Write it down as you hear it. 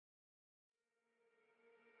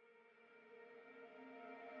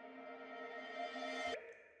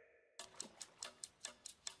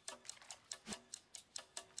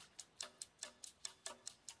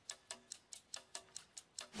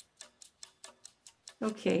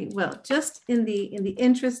Okay, well, just in the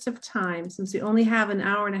interest of time, since we only have an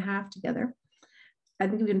hour and a half together, I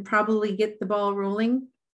think we can probably get the ball rolling.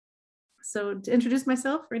 So to introduce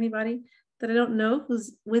myself for anybody that I don't know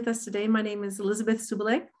who's with us today, my name is Elizabeth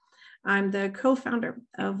Soubelet. I'm the co-founder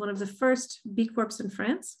of one of the first B Corps in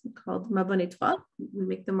France called Bonne étoile. We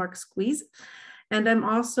make the mark Squiz. And I'm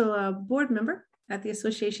also a board member at the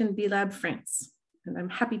Association B Lab France. And I'm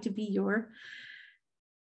happy to be your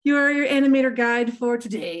animator guide for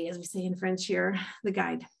today, as we say in French here, the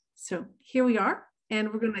guide. So here we are,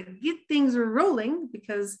 and we're going to get things rolling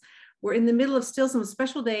because we're in the middle of still some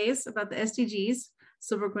special days about the SDGs.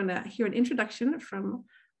 So we're going to hear an introduction from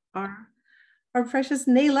our precious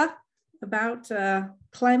Nela about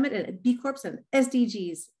climate and B Corps and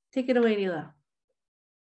SDGs. Take it away, Nela.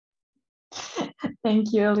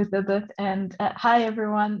 Thank you, Elizabeth. And hi,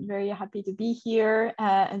 everyone. Very happy to be here,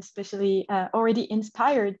 and especially already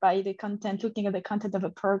inspired by the content, looking at the content of a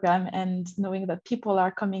program and knowing that people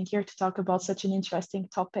are coming here to talk about such an interesting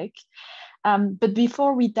topic. But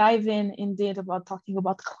before we dive in indeed about talking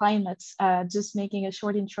about climate, just making a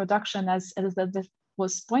short introduction, as Elizabeth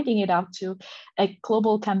was pointing it out, to a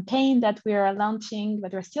global campaign that we are launching,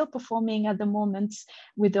 that we're still performing at the moment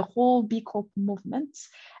with the whole B Corp movement.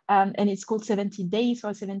 And it's called 70 Days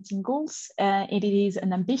or 17 Goals. It is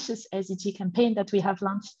an ambitious SDG campaign that we have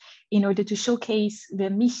launched in order to showcase the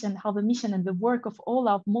mission, how the mission and the work of all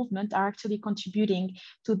our movement are actually contributing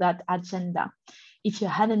to that agenda. If you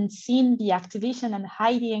hadn't seen the activation, I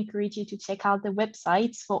highly encourage you to check out the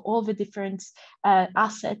websites for all the different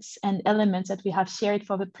assets and elements that we have shared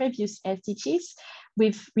for the previous SDGs.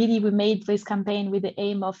 We made this campaign with the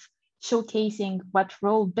aim of showcasing what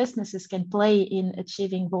role businesses can play in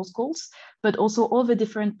achieving those goals, but also all the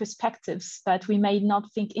different perspectives that we may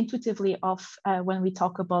not think intuitively of when we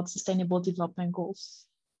talk about sustainable development goals.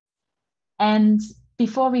 And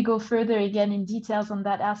before we go further again in details on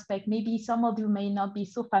that aspect, maybe some of you may not be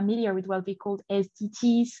so familiar with what we call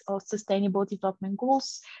SDGs or Sustainable Development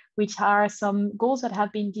Goals, which are some goals that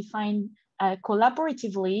have been defined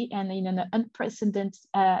collaboratively and in an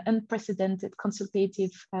unprecedented consultative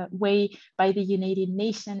way by the United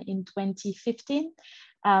Nations in 2015.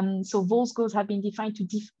 So those goals have been defined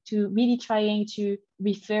to really trying to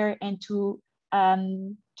refer and to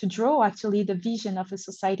draw actually the vision of a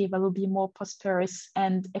society that will be more prosperous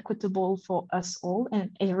and equitable for us all, and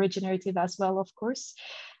regenerative as well, of course.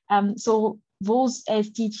 So those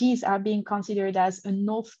SDGs are being considered as a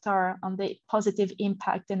North Star on the positive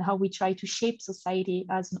impact and how we try to shape society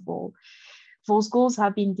as a whole. Those goals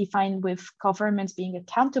have been defined with governments being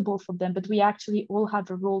accountable for them, but we actually all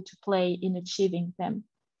have a role to play in achieving them.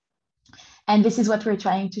 And this is what we're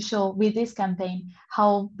trying to show with this campaign,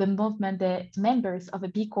 how the movement, the members of a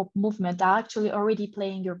B Corp movement are actually already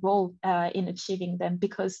playing a role in achieving them,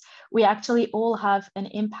 because we actually all have an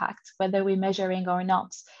impact, whether we're measuring or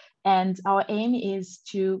not. And our aim is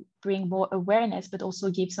to bring more awareness, but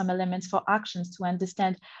also give some elements for actions to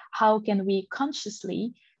understand how can we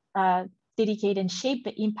consciously dedicate and shape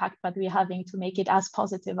the impact that we're having to make it as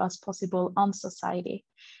positive as possible on society.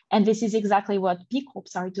 And this is exactly what B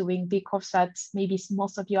Corps are doing. B Corps, that maybe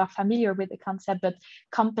most of you are familiar with the concept, but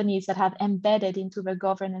companies that have embedded into the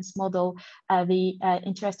governance model the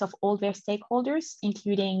interest of all their stakeholders,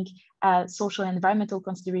 including social and environmental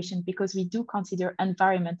consideration, because we do consider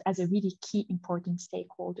environment as a really key important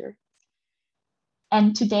stakeholder.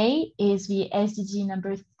 And today is the SDG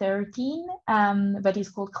number 13, that is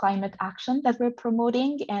called Climate Action, that we're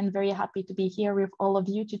promoting, and very happy to be here with all of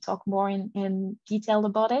you to talk more in detail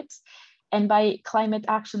about it. And by climate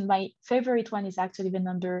action, my favorite one is actually the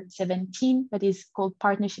number 17, that is called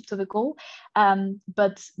Partnership to the Goal.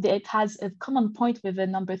 But it has a common point with the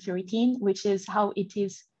number 13, which is how it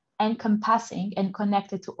is encompassing and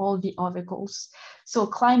connected to all the other goals. So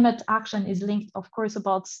climate action is linked, of course,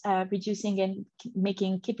 about reducing and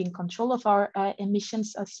keeping control of our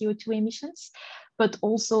emissions, CO2 emissions, but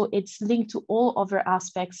also it's linked to all other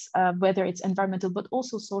aspects, whether it's environmental, but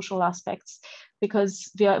also social aspects,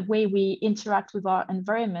 because the way we interact with our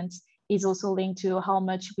environment is also linked to how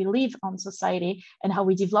much we live on society, and how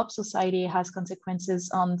we develop society has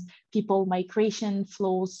consequences on people migration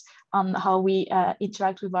flows, on how we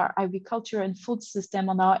interact with our agriculture and food system,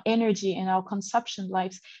 on our energy and our consumption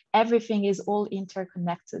lives. Everything is all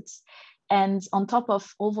interconnected. And on top of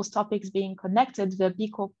all those topics being connected, the B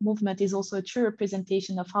Corp movement is also a true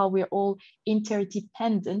representation of how we're all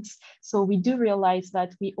interdependent. So we do realize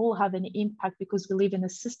that we all have an impact because we live in a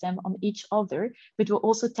system on each other, but we'll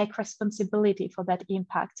also take responsibility for that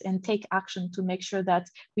impact and take action to make sure that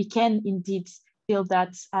we can indeed build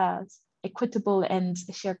that equitable and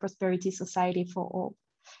shared prosperity society for all.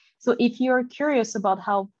 So if you're curious about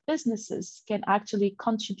how businesses can actually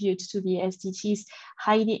contribute to the SDGs,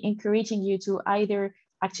 highly encouraging you to either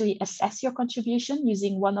actually assess your contribution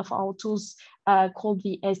using one of our tools called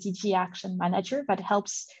the SDG Action Manager that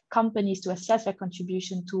helps companies to assess their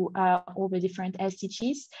contribution to all the different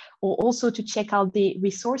SDGs, or also to check out the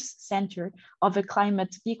resource center of a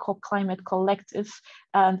B Corp Climate Collective,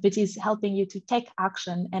 which is helping you to take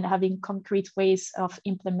action and having concrete ways of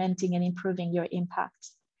implementing and improving your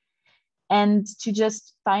impact. And to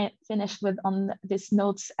just finish with on this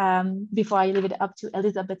note, before I leave it up to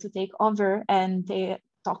Elizabeth to take over and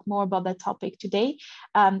talk more about that topic today,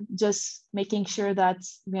 just making sure that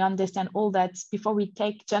we understand all that before we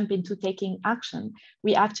jump into taking action,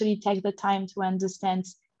 we actually take the time to understand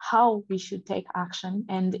how we should take action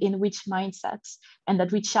and in which mindsets, and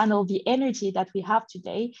that we channel the energy that we have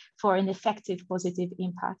today for an effective positive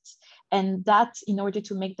impact. And that, in order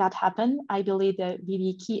to make that happen, I believe the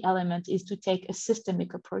really key element is to take a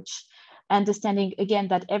systemic approach, understanding again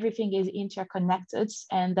that everything is interconnected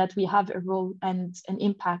and that we have a role and an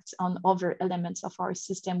impact on other elements of our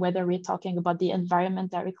system, whether we're talking about the environment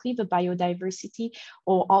directly, the biodiversity,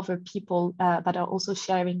 or other people that are also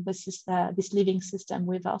sharing this living system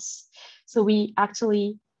with us. So we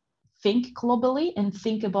actually think globally and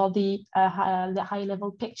think about the high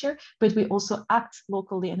level picture, but we also act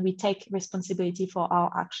locally and we take responsibility for our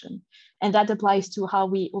action. And that applies to how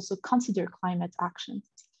we also consider climate action.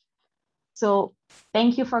 So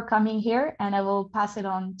thank you for coming here, and I will pass it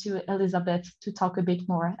on to Elizabeth to talk a bit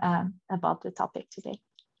more about the topic today.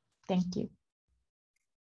 Thank you.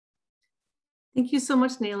 Thank you so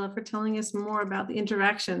much, Naila, for telling us more about the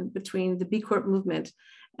interaction between the B Corp movement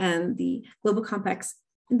and the Global Compact's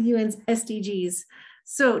and the UN's SDGs.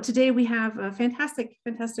 So today we have a fantastic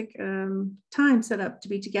time set up to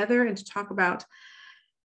be together and to talk about,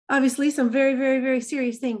 obviously, some very, very, very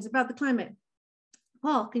serious things about the climate.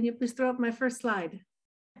 Paul, can you please throw up my first slide?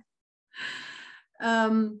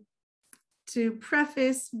 To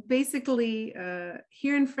preface, basically,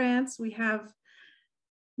 here in France, we have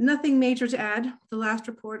nothing major to add. The last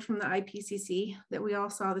report from the IPCC that we all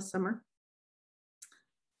saw this summer.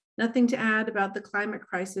 Nothing to add about the climate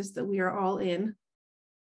crisis that we are all in.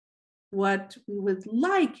 What we would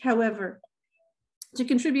like, however, to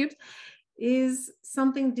contribute is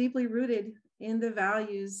something deeply rooted in the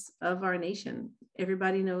values of our nation.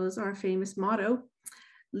 Everybody knows our famous motto,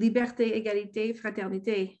 Liberté, Égalité,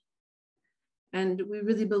 Fraternité. And we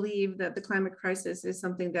really believe that the climate crisis is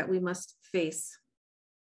something that we must face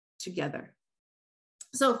together.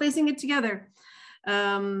 So facing it together,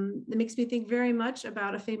 it makes me think very much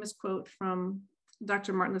about a famous quote from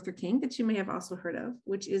Dr. Martin Luther King that you may have also heard of,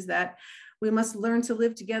 which is that we must learn to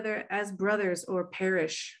live together as brothers or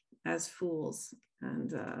perish as fools.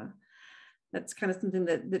 And that's kind of something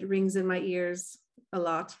that rings in my ears a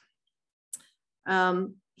lot.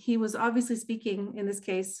 He was obviously speaking in this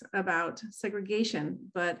case about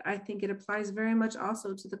segregation, but I think it applies very much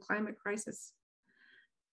also to the climate crisis.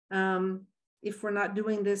 If we're not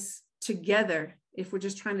doing this together, if we're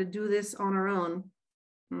just trying to do this on our own,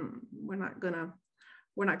 we're not gonna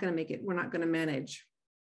make it. We're not gonna manage.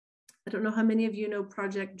 I don't know how many of you know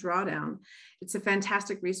Project Drawdown. It's a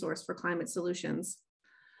fantastic resource for climate solutions.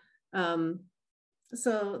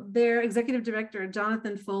 So their executive director,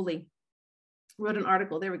 Jonathan Foley, wrote an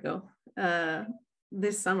article, there we go,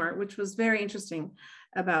 this summer, which was very interesting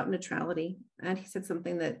about neutrality. And he said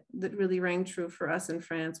something that really rang true for us in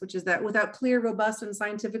France, which is that without clear, robust, and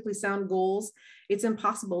scientifically sound goals, it's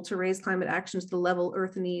impossible to raise climate actions to the level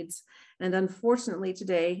Earth needs. And unfortunately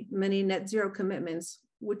today, many net zero commitments,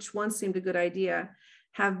 which once seemed a good idea,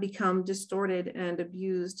 have become distorted and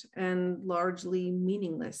abused and largely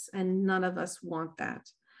meaningless. And none of us want that.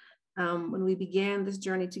 When we began this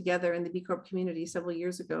journey together in the B Corp community several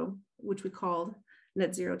years ago, which we called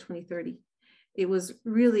Net Zero 2030, it was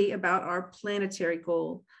really about our planetary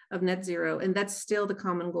goal of net zero. And that's still the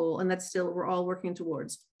common goal. And that's still what we're all working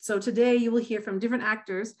towards. So today you will hear from different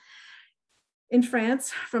actors in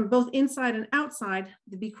France, from both inside and outside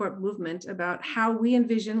the B Corp movement, about how we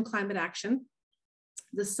envision climate action,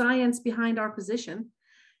 the science behind our position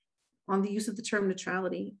on the use of the term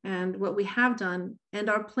neutrality, and what we have done and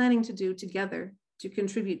are planning to do together to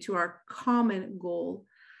contribute to our common goal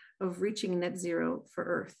of reaching net zero for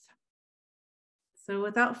Earth. So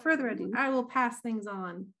without further ado, I will pass things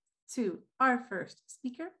on to our first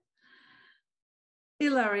speaker,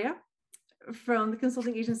 Ilaria, from the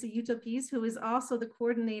consulting agency Utopies, who is also the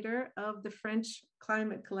coordinator of the French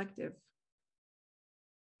Climate Collective.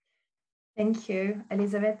 Thank you,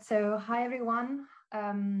 Elizabeth. So hi, everyone.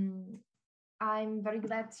 I'm very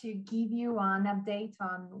glad to give you an update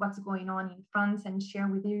on what's going on in France and share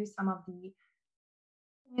with you some of the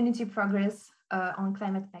community progress on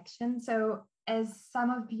climate action. So as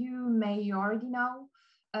some of you may already know,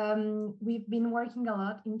 we've been working a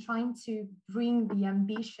lot in trying to bring the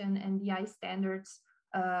ambition and the high standards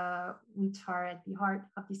which are at the heart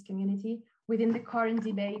of this community within the current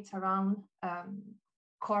debate around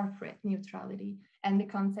corporate neutrality and the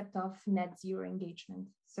concept of net zero engagement.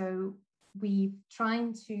 So we're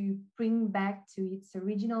trying to bring back to its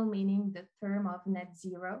original meaning the term of net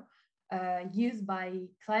zero, used by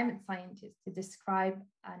climate scientists to describe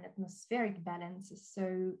an atmospheric balance,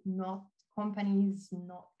 so not companies,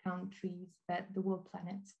 not countries, but the whole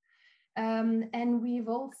planet. And we've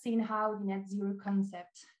all seen how the net zero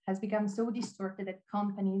concept has become so distorted that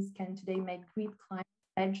companies can today make great climate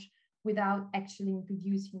pledge without actually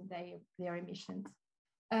reducing their emissions.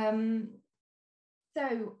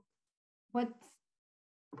 So what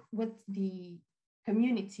the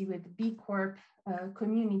community with the B Corp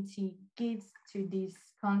community gives to this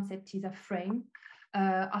concept is a frame,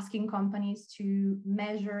 asking companies to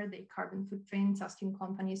measure their carbon footprints, asking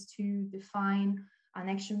companies to define an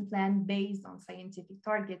action plan based on scientific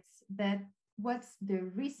targets. But what's the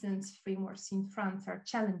recent frameworks in France are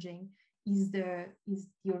challenging is the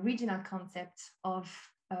original concept of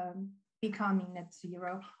becoming net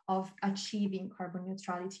zero, of achieving carbon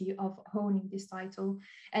neutrality, of owning this title.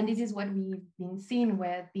 And this is what we've been seeing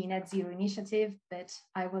with the net zero initiative, but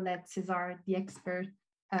I will let César, the expert,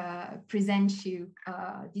 present you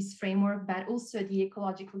this framework, but also the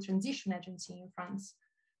Ecological Transition Agency in France.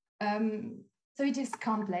 So it is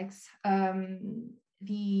complex.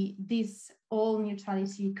 This all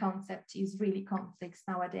neutrality concept is really complex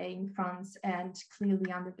nowadays in France and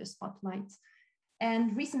clearly under the spotlight.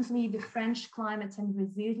 And recently, the French Climate and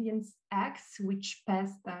Resilience Act, which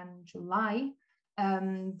passed in July,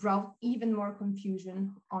 brought even more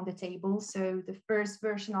confusion on the table. So the first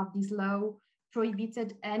version of this law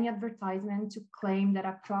prohibited any advertisement to claim that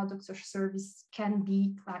a product or service can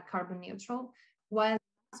be carbon neutral, while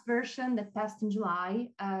the last version that passed in July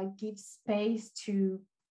gives space to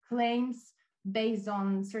claims based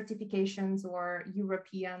on certifications or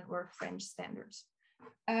European or French standards.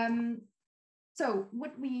 So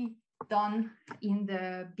what we done in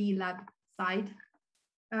the B Lab side,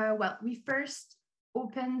 well, we first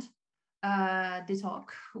opened the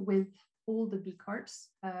talk with all the B Corps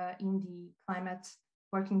in the climate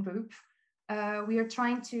working group. We are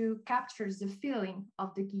trying to capture the feeling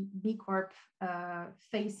of the B Corp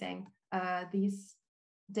facing these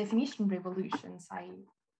definition revolutions,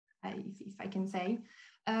 if I can say.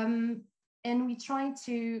 And we try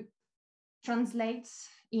to translate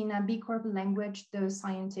in a B Corp language the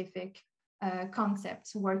scientific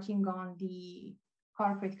concepts, working on the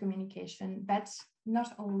corporate communication. But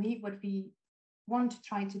not only, what we want to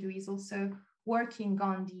try to do is also working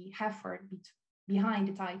on the effort behind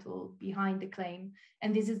the title, behind the claim,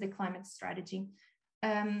 and this is the climate strategy.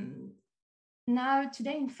 Now,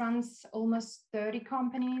 today in France, almost 30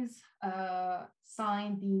 companies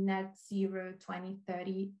signed the Net Zero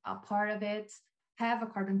 2030. A part of it have a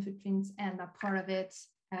carbon footprint, and a part of it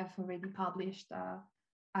have already published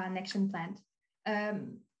an action plan.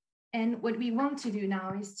 And what we want to do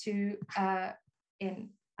now is to, and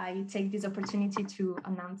I take this opportunity to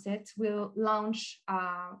announce it, we'll launch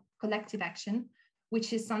a collective action,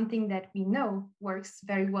 which is something that we know works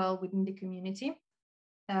very well within the community.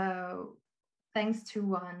 Thanks to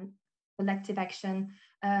one collective action,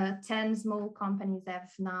 10 small companies have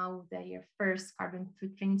now their first carbon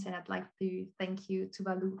footprint, and I'd like to thank you to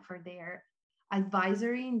Tuvalu for their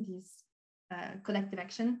advisory in this collective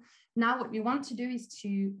action. Now what we want to do is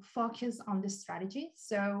to focus on the strategy.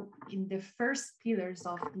 So in the first pillars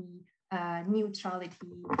of the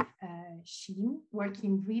neutrality scheme,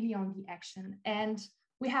 working really on the action. And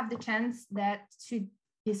we have the chance that to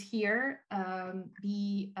this year,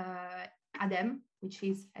 the ADEME, which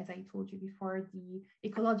is, as I told you before, the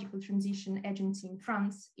Ecological Transition Agency in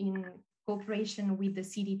France, in cooperation with the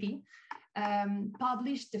CDP,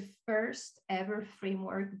 published the first ever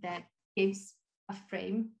framework that gives a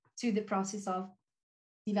frame to the process of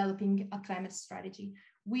developing a climate strategy.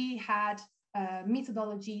 We had a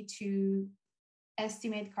methodology to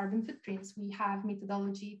estimate carbon footprints. We have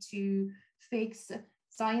methodology to fix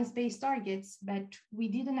science-based targets, but we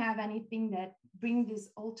didn't have anything that brings this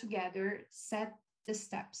all together, set the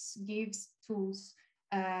steps, gives tools,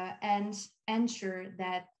 and ensure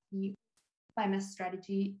that the climate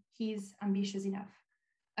strategy is ambitious enough.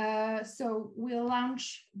 So we'll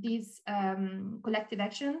launch this collective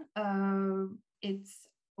action. It's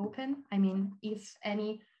open. I mean, if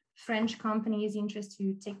any French companies interested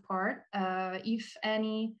to take part. If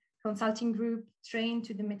any consulting group trained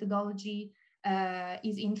to the methodology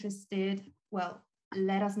is interested, well,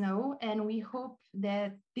 let us know. And we hope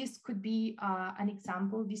that this could be an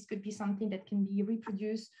example. This could be something that can be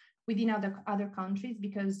reproduced within other countries,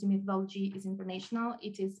 because the methodology is international.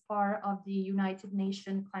 It is part of the United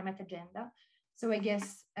Nations climate agenda. So I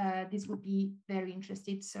guess this would be very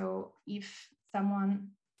interesting. So if someone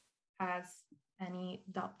has any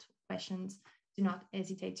doubt, questions, do not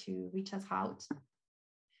hesitate to reach us out.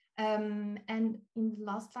 And in the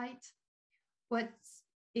last slide,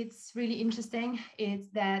 it's really interesting is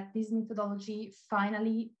that this methodology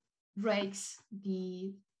finally breaks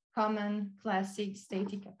the common classic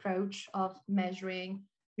static approach of measuring,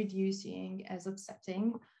 reducing as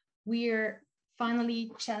offsetting. We're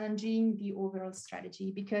finally challenging the overall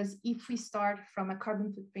strategy, because if we start from a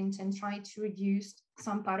carbon footprint and try to reduce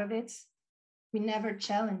some part of it, we never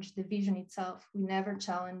challenge the vision itself. We never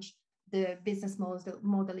challenge the business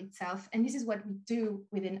model itself. And this is what we do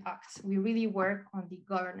within ACT. We really work on the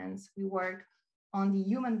governance. We work on the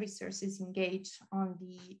human resources engaged, on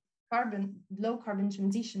the low carbon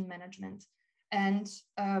transition management. And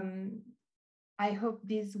I hope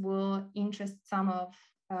this will interest some of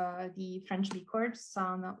the French B Corps,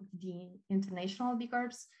 some of the international B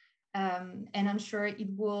Corps. And I'm sure it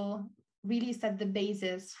will really set the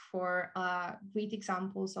basis for great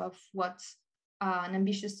examples of what an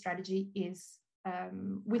ambitious strategy is,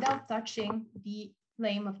 without touching the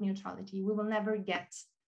claim of neutrality. We will never get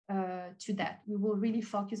to that. We will really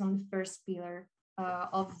focus on the first pillar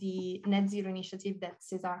of the net zero initiative that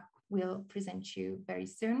César will present you very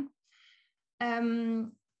soon.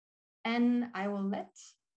 And I will let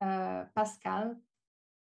Pascal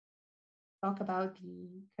talk about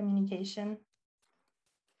the communication.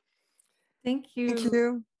 Thank you. Thank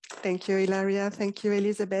you. Thank you, Ilaria. Thank you,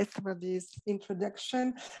 Elizabeth, for this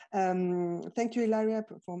introduction. Thank you, Ilaria,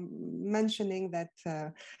 for mentioning that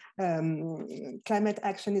climate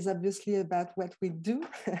action is obviously about what we do,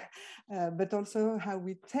 but also how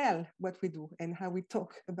we tell what we do and how we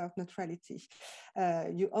talk about neutrality.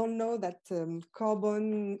 You all know that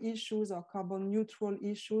carbon issues or carbon neutral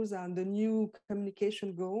issues are the new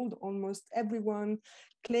communication gold. Almost everyone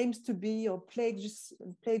claims to be or pledges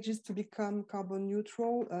to become carbon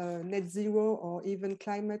neutral, net zero, or even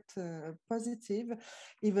climate positive.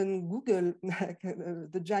 Even Google,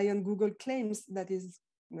 the giant Google, claims that is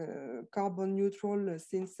carbon neutral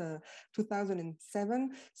since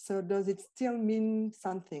 2007. So does it still mean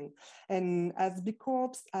something? And as B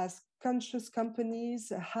Corps, as conscious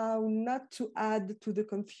companies, how not to add to the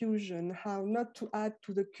confusion, how not to add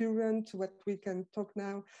to the current, what we can talk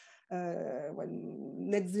now,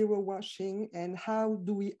 net zero washing, and how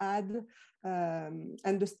do we add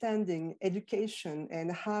understanding, education, and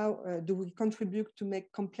how do we contribute to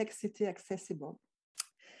make complexity accessible.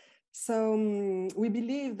 So we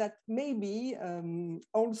believe that maybe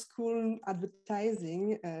old school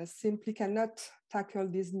advertising simply cannot tackle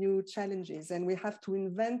these new challenges, and we have to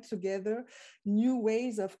invent together new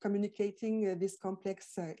ways of communicating these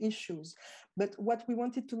complex issues. But what we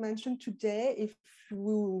wanted to mention today, if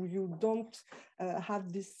you don't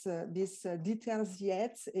have these details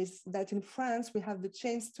yet, is that in France we have the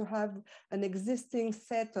chance to have an existing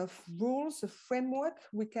set of rules, a framework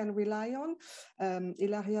we can rely on.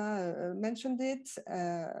 Ilaria mentioned it.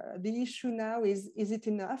 The issue now is it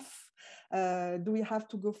enough? Do we have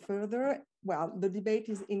to go further? Well, the debate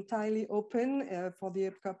is entirely open for the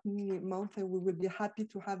upcoming month, and we will be happy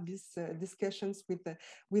to have these discussions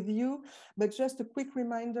with you. But just a quick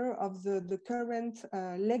reminder of the current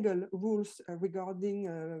legal rules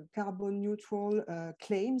regarding carbon neutral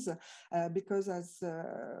claims, because as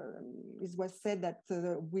it was said that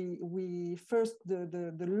we first,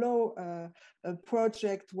 the law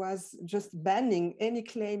project was just banning any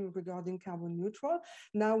claim regarding carbon neutral.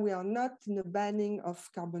 Now we are not in a banning of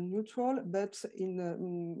carbon neutral, but in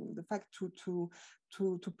the fact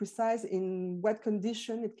to precise in what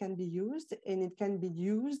condition it can be used, and it can be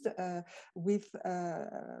used with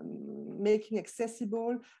making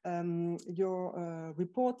accessible your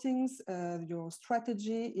reportings, your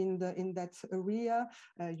strategy in that area.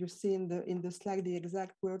 You see in the slide the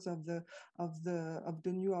exact words of the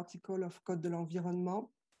new article of Code de l'Environnement.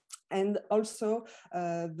 And also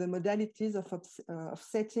the modalities of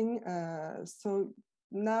setting. So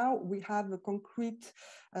now we have a concrete,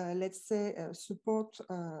 let's say, support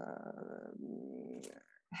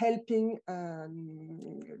helping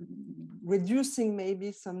reducing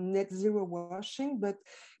maybe some net zero washing, but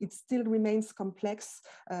it still remains complex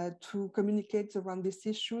to communicate around these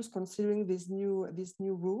issues considering these new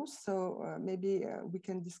rules. So maybe we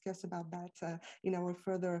can discuss about that in our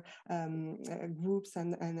further groups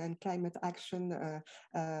and climate action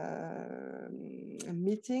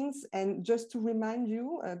meetings. And just to remind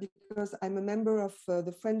you, because I'm a member of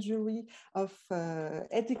the French jury of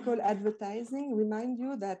ethical advertising, remind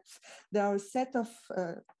you that there are a set of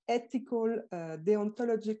ethical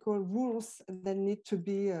deontological rules that need to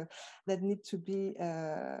be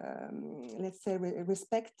let's say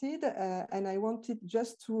respected, and I wanted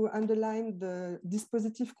just to underline the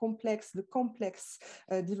dispositif complex, the complex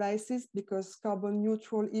devices, because carbon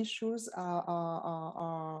neutral issues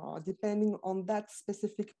are depending on that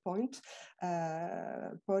specific point.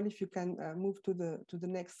 Paul, if you can move to the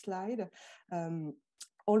next slide.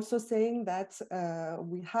 Also saying that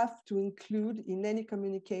we have to include in any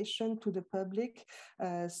communication to the public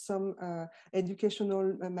some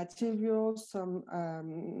educational materials,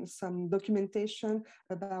 some documentation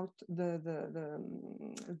about the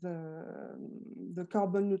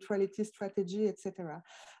carbon neutrality strategy, etc.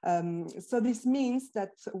 So this means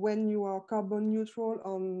that when you are carbon neutral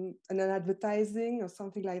on an advertising or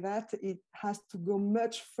something like that, it has to go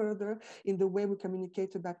much further in the way we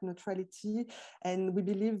communicate about neutrality, and we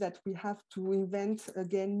believe that we have to invent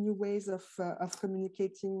again new ways of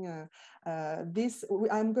communicating this.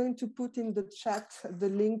 I'm going to put in the chat the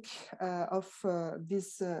link of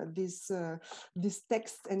this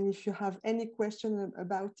text, and if you have any question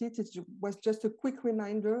about it, it was just a quick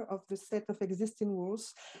reminder of the set of existing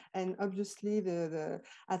rules, and obviously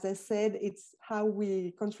as I said, it's how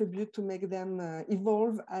we contribute to make them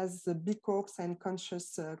evolve as B Corps and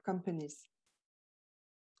conscious companies.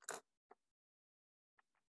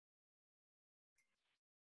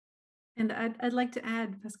 And I'd like to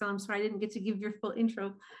add, Pascal, I'm sorry I didn't get to give your full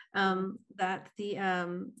intro, that the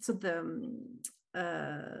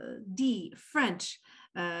French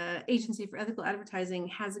Agency for Ethical Advertising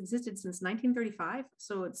has existed since 1935.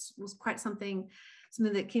 So it was quite something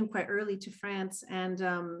that came quite early to France, and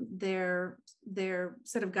their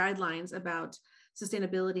set of guidelines about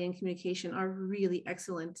sustainability and communication are really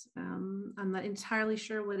excellent. I'm not entirely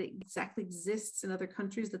sure what exactly exists in other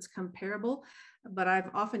countries that's comparable, but I've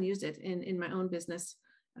often used it in my own business,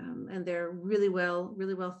 and they're really well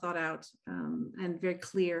thought out, and very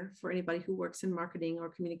clear for anybody who works in marketing or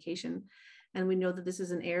communication. And we know that this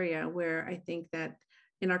is an area where I think that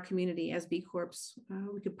in our community as B Corps,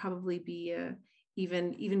 we could probably be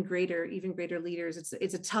even greater leaders.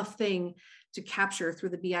 It's a tough thing to capture through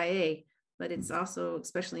the BIA, but it's also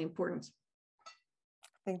especially important.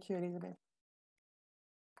 Thank you, Elizabeth.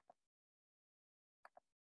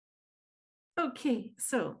 Okay,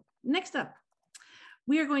 so next up,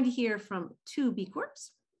 we are going to hear from two B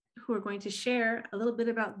Corps who are going to share a little bit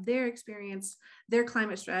about their experience, their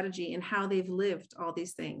climate strategy, and how they've lived all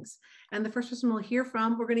these things. And the first person we're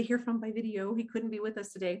going to hear from by video. He couldn't be with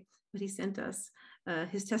us today, but he sent us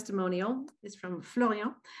his testimonial. Is from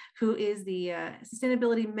Florian, who is the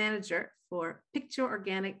sustainability manager for Picture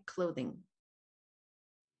Organic Clothing.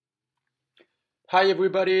 Hi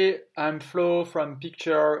everybody, I'm Flo from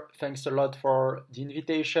Picture. Thanks a lot for the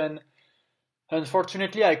invitation.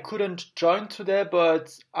 Unfortunately, I couldn't join today,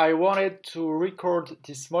 but I wanted to record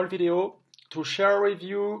this small video to share with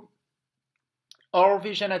you our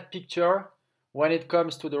vision at Picture when it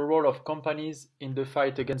comes to the role of companies in the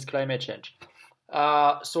fight against climate change.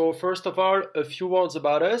 So first of all, a few words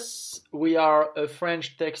about us. We are a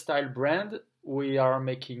French textile brand. We are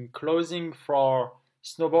making clothing for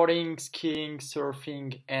snowboarding, skiing,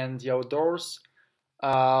 surfing, and the outdoors.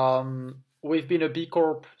 We've been a B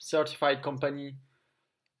Corp certified company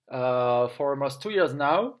for almost 2 years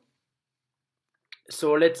now.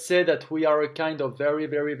 So let's say that we are a kind of very,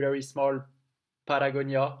 very, very small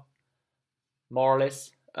Patagonia, more or less.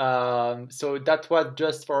 So that was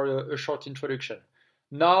just for a short introduction.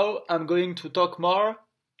 Now I'm going to talk more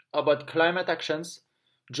about climate actions,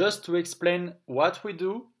 just to explain what we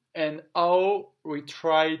do and how we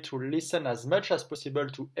try to listen as much as possible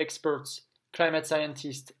to experts, climate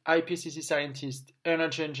scientists, IPCC scientists,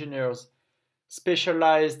 energy engineers,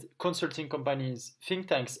 specialized consulting companies, think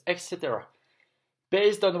tanks, etc.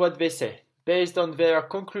 Based on what they say, based on their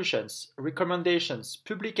conclusions, recommendations,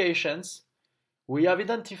 publications, we have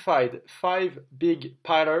identified 5 big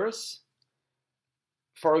pillars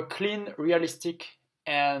for a clean, realistic,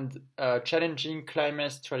 and challenging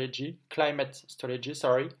climate strategy,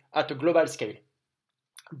 at a global scale.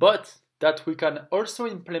 But that we can also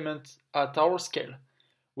implement at our scale,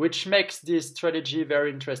 which makes this strategy very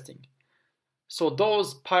interesting. So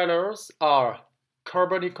those pillars are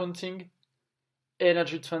carbon accounting,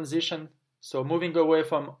 energy transition, so moving away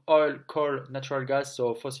from oil, coal, natural gas,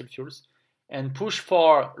 so fossil fuels, and push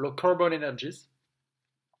for low carbon energies.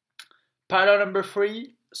 Pillar number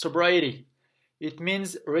 3, sobriety. It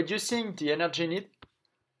means reducing the energy need,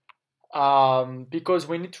 because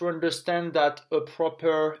we need to understand that a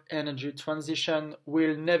proper energy transition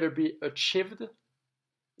will never be achieved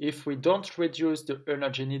if we don't reduce the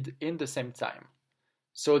energy need in the same time.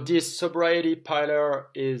 So this sobriety pillar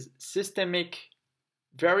is systemic,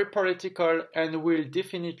 very political, and will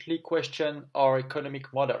definitely question our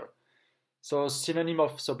economic model. So synonym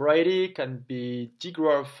of sobriety can be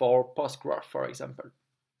degrowth or post-growth, for example.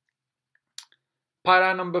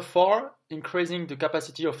 Pillar number 4, increasing the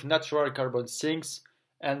capacity of natural carbon sinks.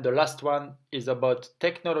 And the last one is about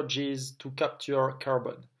technologies to capture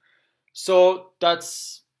carbon. So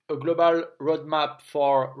that's a global roadmap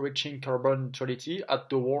for reaching carbon neutrality at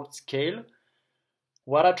the world scale.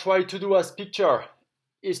 What I try to do as picture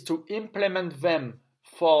is to implement them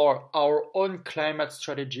for our own climate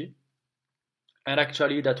strategy. And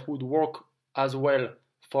actually that would work as well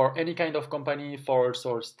for any kind of company, for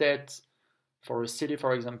also a state, for a city,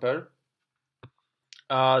 for example.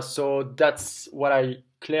 So that's what I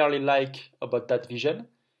clearly like about that vision.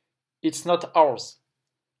 It's not ours.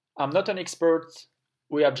 I'm not an expert.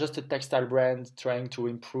 We are just a textile brand trying to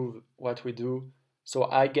improve what we do.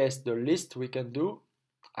 So I guess the least we can do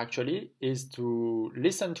actually is to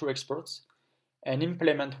listen to experts and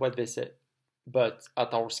implement what they say, but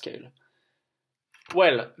at our scale.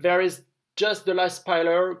 Well, there is just the last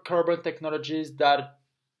pillar, carbon technologies, that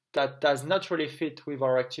does not really fit with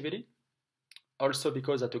our activity. Also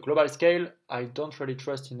because at a global scale, I don't really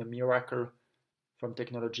trust in a miracle from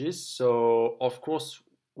technologies. So of course,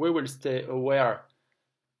 we will stay aware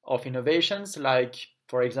of innovations like,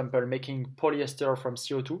 for example, making polyester from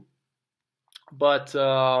CO2. But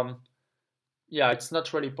yeah, it's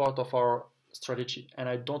not really part of our strategy, and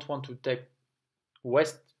I don't want to take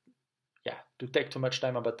too much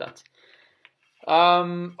time about that.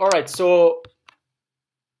 All right, so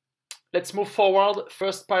let's move forward.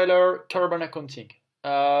 First pillar, carbon accounting.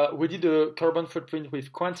 We did a carbon footprint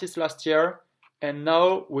with Quantis last year, and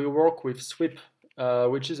now we work with Sweep,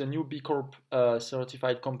 which is a new B Corp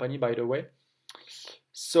certified company, by the way.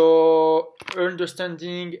 So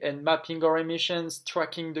understanding and mapping our emissions,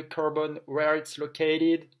 tracking the carbon where it's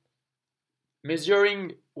located,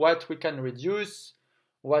 measuring what we can reduce,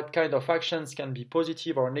 what kind of actions can be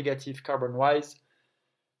positive or negative carbon-wise.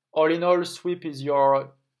 All in all, Sweep is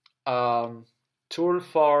your tool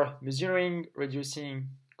for measuring, reducing,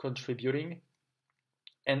 contributing,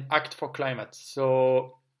 and act for climate.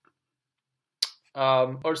 So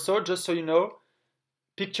also, just so you know,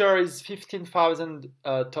 picture is 15,000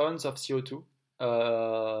 tons of CO2.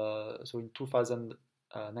 So in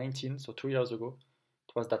 2019, so 2 years ago,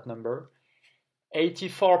 it was that number.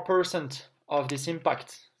 84% of this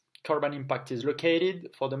impact, carbon impact, is located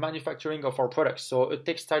for the manufacturing of our products. So a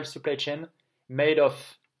textile supply chain made of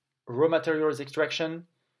raw materials extraction,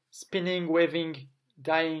 spinning, weaving,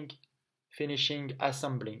 dyeing, finishing,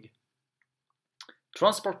 assembling.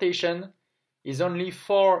 Transportation is only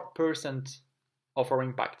 4% of our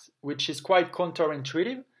impact, which is quite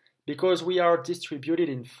counterintuitive because we are distributed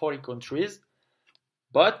in 40 countries,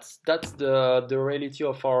 but that's the reality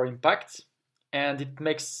of our impact, and it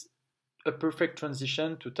makes a perfect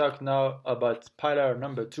transition to talk now about pillar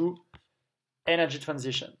number 2, energy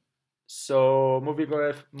transition. So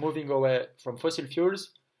moving away from fossil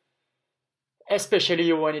fuels,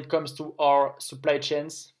 especially when it comes to our supply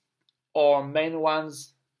chains, our main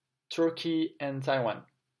ones, Turkey and Taiwan.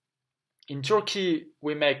 In Turkey,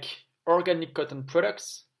 we make organic cotton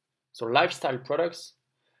products, so lifestyle products.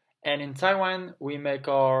 And in Taiwan, we make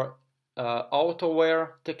our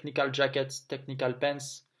outerwear, technical jackets, technical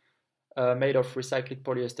pants made of recycled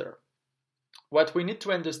polyester. What we need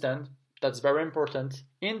to understand, that's very important,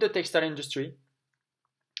 in the textile industry,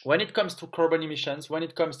 when it comes to carbon emissions, when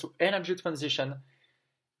it comes to energy transition,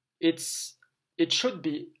 it should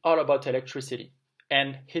be all about electricity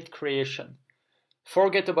and heat creation.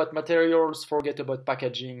 Forget about materials, forget about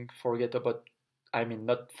packaging,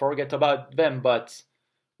 not forget about them, but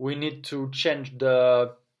we need to change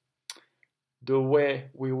the way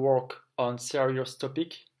we work on serious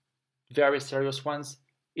topic, very serious ones,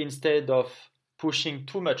 instead of pushing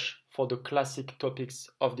too much for the classic topics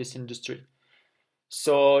of this industry.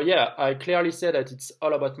 So yeah, I clearly say that it's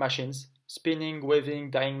all about machines, spinning,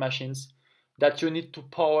 weaving, dyeing machines that you need to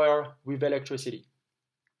power with electricity.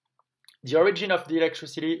 The origin of the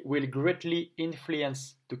electricity will greatly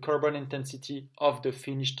influence the carbon intensity of the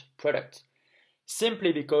finished product.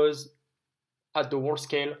 simply because at the world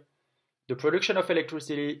scale, the production of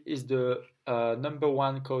electricity is the number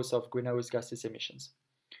one cause of greenhouse gases emissions.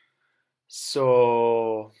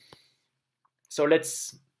 So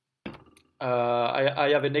let's, I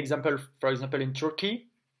have an example, for example, in Turkey,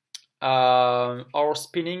 our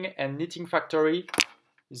spinning and knitting factory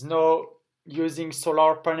is now using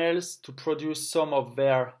solar panels to produce some of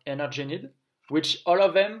their energy need, which allow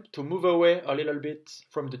them to move away a little bit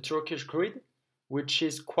from the Turkish grid, which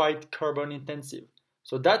is quite carbon intensive.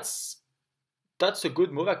 So that's a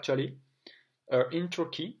good move actually in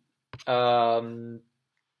Turkey, and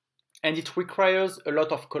it requires a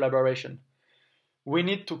lot of collaboration. We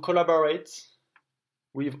need to collaborate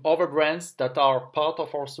with other brands that are part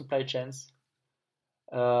of our supply chains.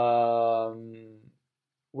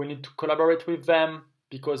 We need to collaborate with them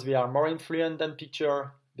because they are more influent than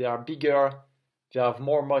Picture, they are bigger, they have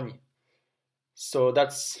more money. So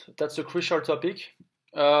that's a crucial topic.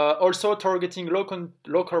 Also targeting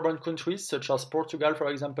low carbon countries such as Portugal, for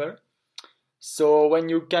example. So when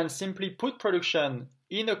you can simply put production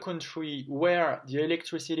in a country where the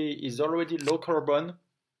electricity is already low carbon,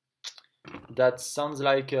 that sounds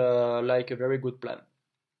like a very good plan.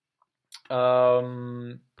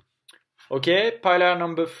 Okay, pillar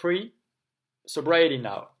number 3, sobriety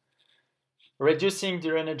now. Reducing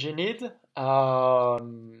the energy need.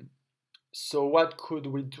 So what could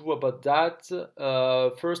we do about that?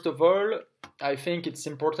 First of all, I think it's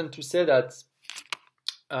important to say that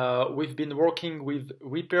we've been working with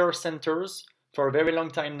repair centers for a very long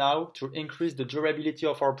time now to increase the durability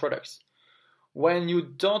of our products. When you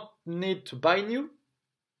don't need to buy new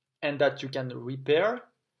and that you can repair,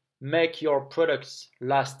 make your products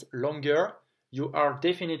last longer, you are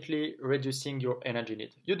definitely reducing your energy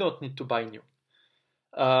need. You don't need to buy new.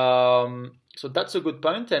 So that's a good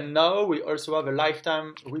point. And now we also have a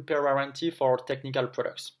lifetime repair warranty for technical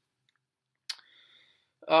products.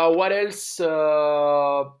 What else?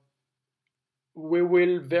 We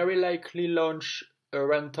will very likely launch a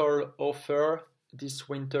rental offer this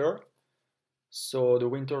winter. So the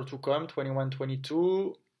winter to come,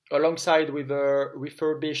 21-22, alongside with a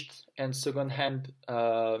refurbished and second-hand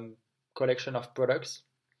collection of products.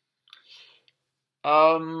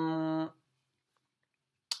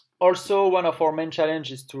 Also, one of our main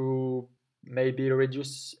challenges is to maybe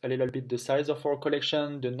reduce a little bit the size of our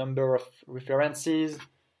collection, the number of references,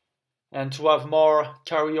 and to have more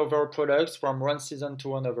carryover products from one season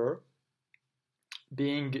to another,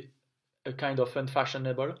 being a kind of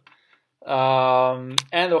unfashionable.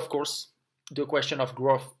 And of course, the question of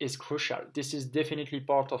growth is crucial. This is definitely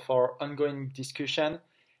part of our ongoing discussion.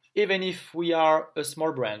 Even if we are a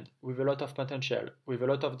small brand with a lot of potential, with a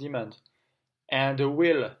lot of demand, and a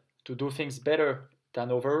will to do things better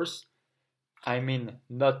than others, I mean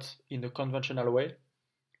not in a conventional way,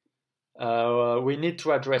 we need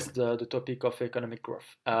to address the topic of economic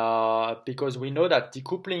growth, because we know that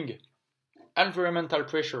decoupling environmental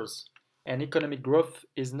pressures and economic growth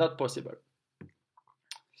is not possible.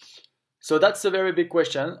 So that's a very big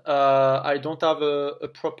question. I don't have a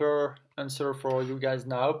proper answer for you guys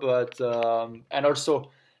now, but and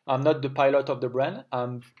also I'm not the pilot of the brand.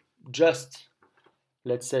 I'm just,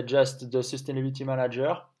 let's say, just the sustainability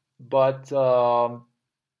manager. But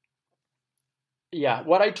yeah,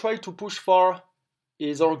 what I try to push for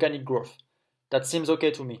is organic growth. That seems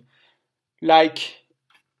okay to me. Like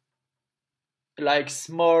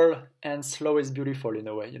small and slow is beautiful in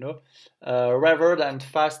a way, you know, rather than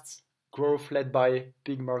fast growth led by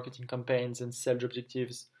big marketing campaigns and sales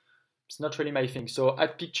objectives. It's not really my thing. So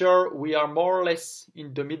at Picture, we are more or less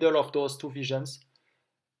in the middle of those two visions.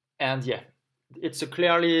 And yeah, it's a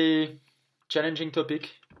clearly challenging topic,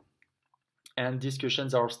 and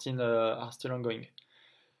discussions are still ongoing.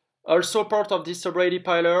 Also part of this sobriety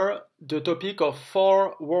pillar, the topic of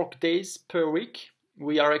 4 work days per week.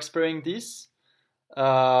 We are exploring this.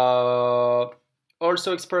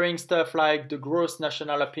 Also exploring stuff like the gross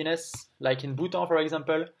national happiness, like in Bhutan, for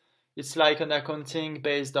example. It's like an accounting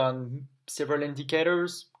based on several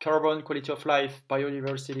indicators: carbon, quality of life,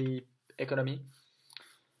 biodiversity, economy.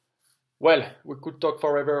 Well, we could talk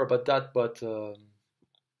forever about that, but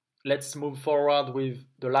let's move forward with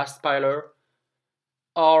the last pillar,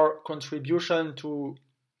 our contribution to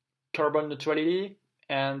carbon neutrality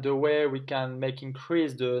and the way we can make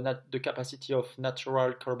increase the capacity of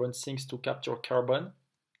natural carbon sinks to capture carbon.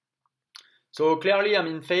 So clearly I'm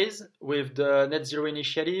in phase with the Net Zero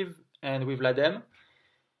Initiative and with LADEM.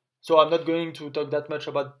 So I'm not going to talk that much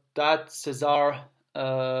about that. César,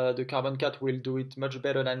 the Carbon Cat, will do it much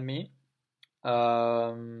better than me.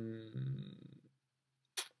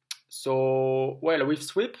 So, well, with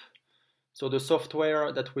SWIP, So the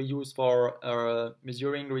software that we use for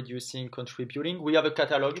measuring, reducing, contributing, we have a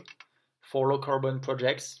catalog for low carbon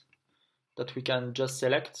projects that we can just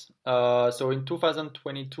select. So in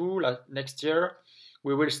 2022, next year,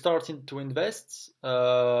 we will start to invest.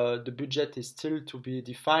 The budget is still to be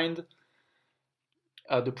defined.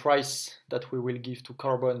 The price that we will give to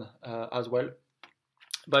carbon as well.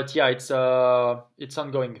 But yeah, it's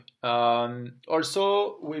ongoing.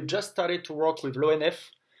 Also, we've just started to work with l'ONF,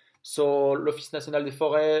 so l'Office National des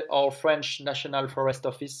Forêts, our French National Forest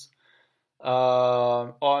Office,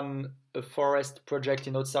 on a forest project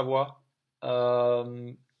in Haute-Savoie.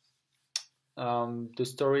 The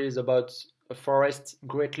story is about a forest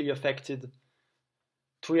greatly affected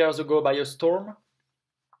 2 years ago by a storm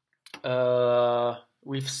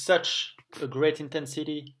with such a great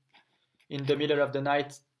intensity in the middle of the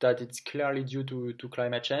night that it's clearly due to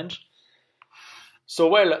climate change. So,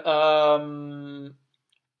 well,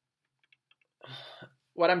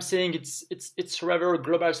 what I'm saying, it's rather a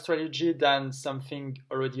global strategy than something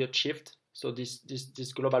already achieved. So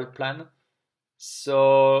this global plan.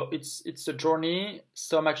 So it's a journey.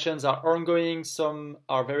 Some actions are ongoing, some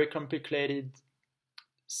are very complicated,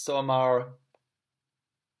 some are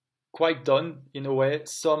quite done in a way,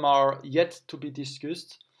 some are yet to be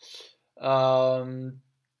discussed. But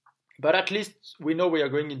at least we know we are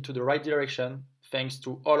going into the right direction thanks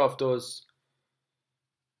to all of those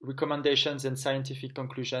recommendations and scientific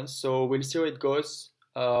conclusions. So we'll see how it goes.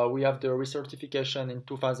 We have the recertification in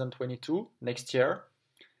 2022, next year.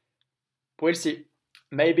 We'll see.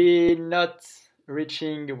 Maybe not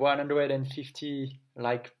reaching 150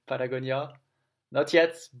 like Patagonia, not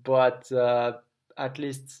yet, but at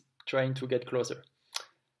least trying to get closer.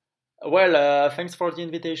 Well, thanks for the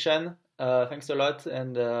invitation. Thanks a lot,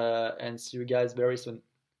 and see you guys very soon.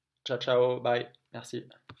 Ciao, ciao, bye. Merci.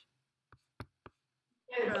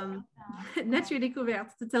 Nature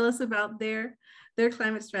Découverte to tell us about their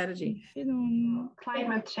climate strategy.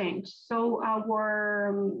 Climate change. So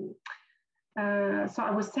so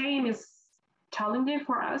I was saying it's challenging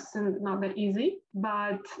for us and not that easy,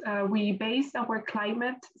 but we based our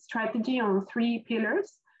climate strategy on 3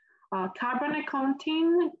 pillars: carbon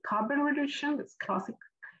accounting, carbon reduction, that's classic,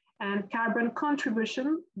 and carbon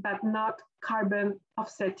contribution, but not carbon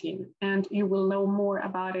offsetting. And you will know more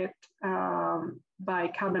about it by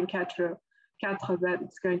Carbon 4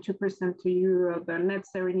 that's going to present to you the Net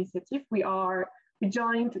Zero Initiative. We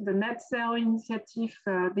joined the Net Zero Initiative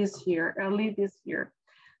early this year.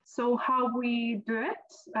 So how we do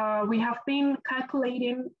it? We have been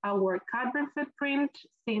calculating our carbon footprint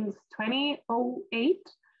since 2008,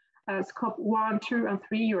 scope 1, 2, and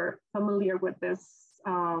 3. You're familiar with this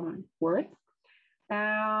word.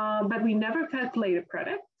 But we never calculated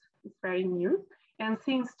product. It's very new. And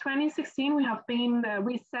since 2016,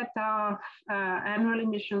 we set our annual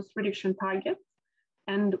emissions reduction targets.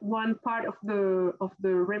 And one part of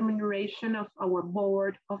the remuneration of our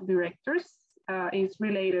board of directors is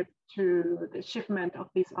related to the achievement of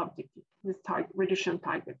this objective, this reduction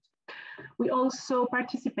target. We also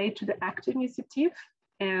participate to the ACT initiative,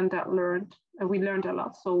 and we learned a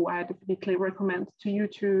lot. So I definitely recommend to you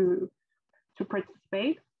to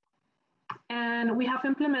participate. And we have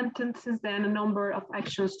implemented since then a number of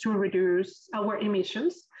actions to reduce our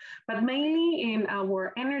emissions, but mainly in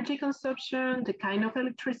our energy consumption, the kind of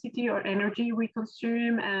electricity or energy we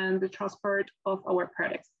consume, and the transport of our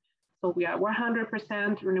products. So we are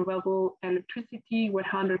 100% renewable electricity,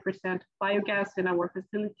 100% biogas in our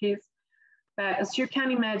facilities. But as you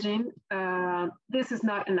can imagine, this is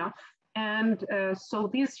not enough. And so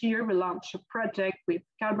this year we launched a project with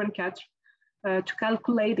Carbon 4 to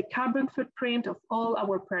calculate the carbon footprint of all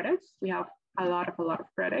our products. We have a lot of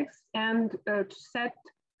products, and to set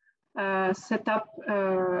up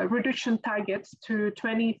reduction targets to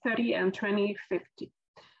 2030 and 2050.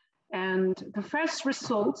 And the first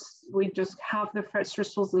results, we just have the first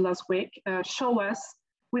results last week, show us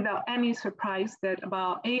without any surprise that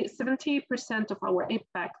about 70% of our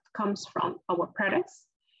impact comes from our products,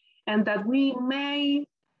 and that we may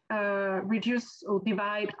reduce or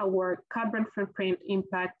divide our carbon footprint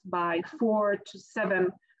impact by 4 to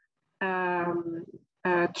 7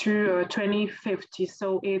 to 2050.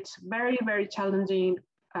 So it's very, very challenging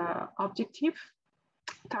objective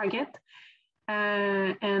target.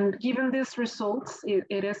 And given these results,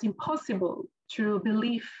 it is impossible to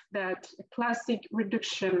believe that a classic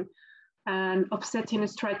reduction and offsetting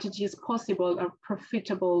strategy is possible or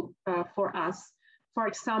profitable for us. For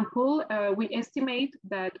example, we estimate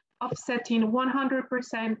that offsetting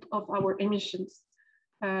 100% of our emissions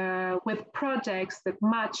with projects that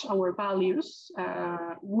match our values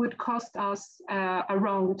would cost us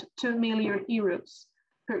around 2 million euros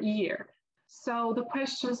per year. So the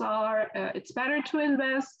questions are, it's better to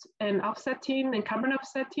invest in offsetting and carbon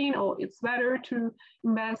offsetting, or it's better to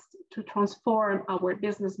invest to transform our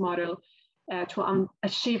business model to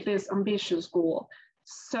achieve this ambitious goal.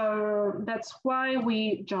 So that's why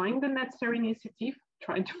we joined the Net Zero initiative,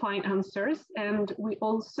 trying to find answers. And we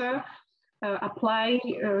also apply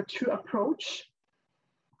to approach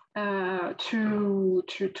to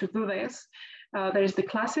do this. There's the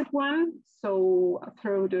classic one, so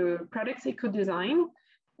through the products eco-design,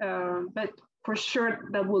 but for sure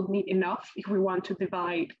that will be enough if we want to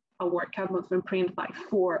divide our carbon footprint by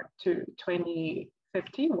 4 to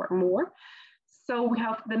 2050 or more. So we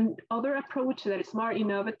have the other approach that is more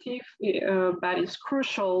innovative, but is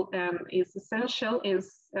crucial and is essential, and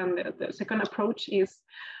the second approach is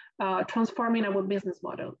transforming our business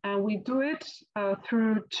model. And we do it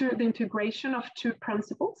through the integration of 2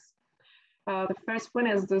 principles. The first one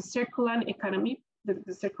is the circular economy,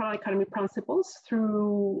 the circular economy principles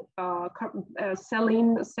through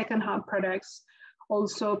selling second-hand products,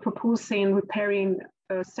 also proposing repairing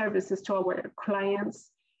services to our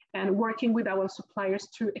clients, and working with our suppliers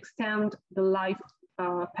to extend the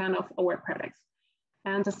lifespan of our products.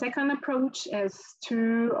 And the second approach is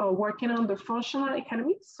to working on the functional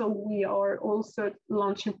economy. So we are also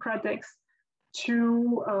launching projects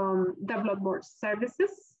to develop more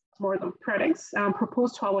services, more than products,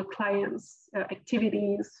 propose to our clients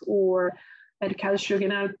activities or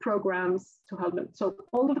educational programs to help them. So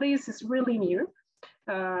all of this is really new.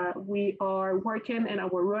 We are working in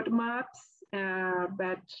our roadmaps,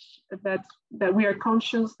 but we are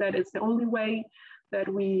conscious that it's the only way that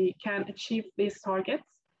we can achieve these targets,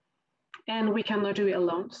 and we cannot do it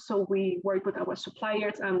alone. So we work with our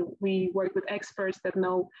suppliers and we work with experts that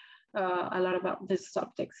know a lot about these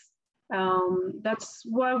subjects. That's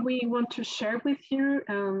what we want to share with you.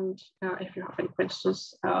 And if you have any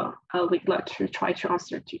questions, I'll be glad to try to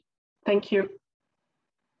answer to you. Thank you.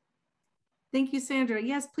 Thank you, Sandra.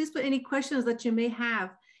 Yes, please put any questions that you may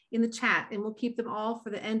have in the chat, and we'll keep them all for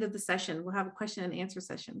the end of the session. We'll have a question and answer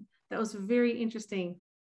session. That was very interesting.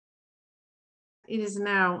 It is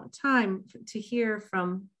now time to hear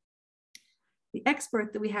from the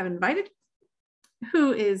expert that we have invited,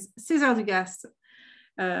 who is César Dugas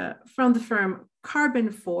from the firm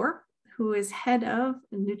Carbon 4, who is head of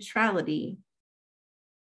neutrality.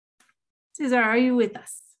 César, are you with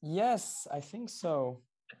us? Yes, I think so.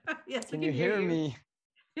 Yes, can you hear me?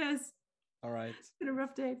 Yes. All right. It's been a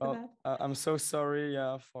rough day for that. I'm so sorry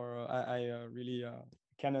for I really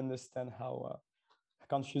can understand how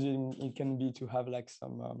confusing it can be to have like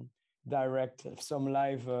some some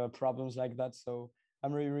live problems like that. So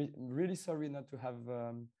I'm really sorry not to have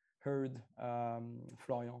heard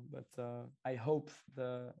Florian, but I hope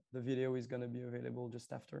the video is going to be available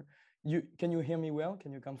just after. Can you hear me well?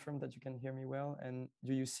 Can you confirm that you can hear me well? And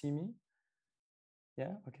do you see me?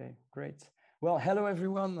 Yeah, okay, great. Well, hello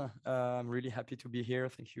everyone. I'm really happy to be here.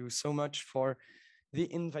 Thank you so much for the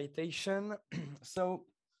invitation. So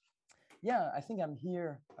yeah, I think I'm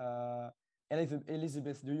here.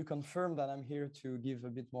 Elizabeth, do you confirm that I'm here to give a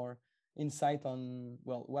bit more insight on,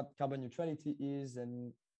 well, what carbon neutrality is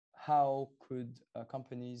and how could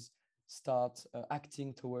companies start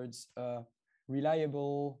acting towards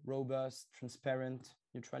reliable, robust, transparent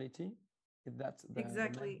neutrality? If that's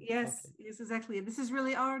exactly. Yes, okay. Yes, exactly. This is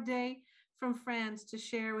really our day from France to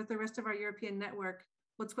share with the rest of our European network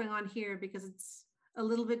what's going on here, because it's a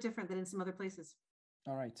little bit different than in some other places.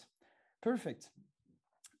 All right, perfect.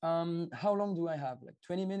 How long do I have? Like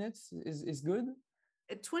 20 minutes is good?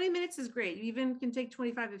 20 minutes is great. You even can take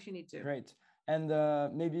 25 if you need to. Great. And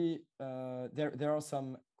maybe there are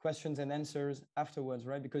some questions and answers afterwards,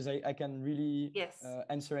 right? Because I can really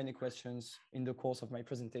answer any questions in the course of my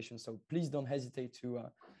presentation. So please don't hesitate to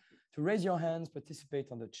raise your hands,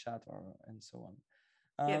 participate on the chat, and so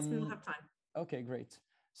on. Yes, we will have time. Okay, great.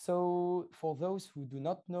 So for those who do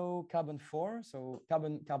not know Carbon 4, so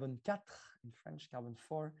Carbon 4 in French, Carbon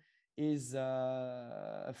 4 is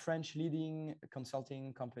a French leading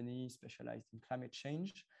consulting company specialized in climate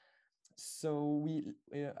change. So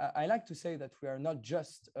I like to say that we are not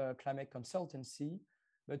just a climate consultancy,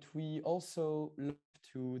 but we also look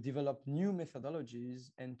to develop new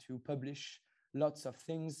methodologies and to publish lots of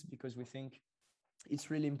things, because we think it's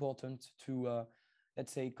really important to,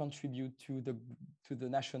 let's say, contribute to the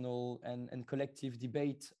national and collective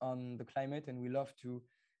debate on the climate, and we love to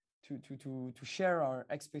share our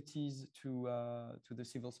expertise to the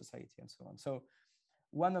civil society and so on. So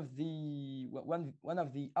one of the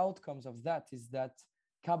outcomes of that is that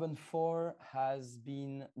Carbon 4 has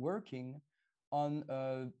been working on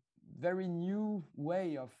a very new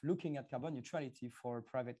way of looking at carbon neutrality for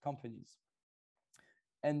private companies.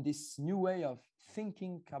 And this new way of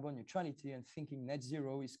thinking carbon neutrality and thinking net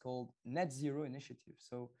zero is called Net Zero Initiative.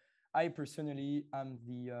 So I personally am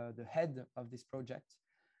the head of this project.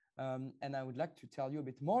 And I would like to tell you a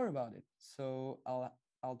bit more about it. So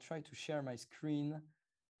I'll try to share my screen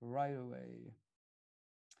right away.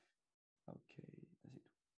 Okay,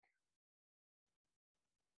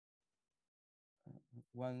 does it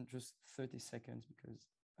work? Just 30 seconds because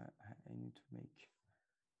I need to make.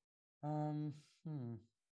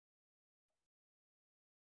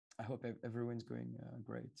 I hope everyone's going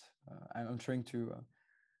great. I'm trying to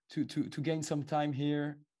gain some time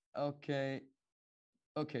here. Okay,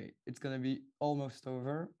 it's gonna be almost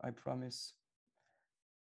over, I promise.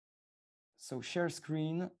 So share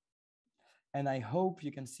screen, and I hope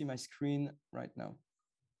you can see my screen right now.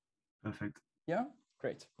 Perfect. Yeah,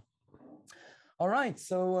 great. All right,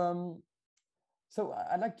 so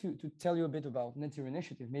I'd like to tell you a bit about Net Zero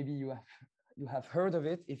Initiative. Maybe you have heard of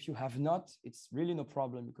it. If you have not, it's really no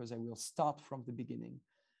problem because I will start from the beginning.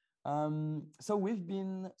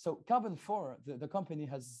 So Carbon 4, the company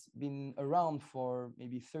has been around for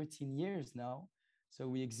maybe 13 years now. So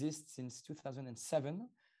we exist since 2007.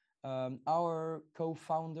 Our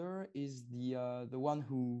co-founder is the one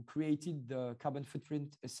who created the carbon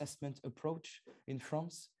footprint assessment approach in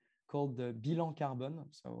France called the Bilan Carbone.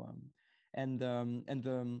 So,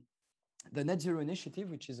 the Net Zero Initiative,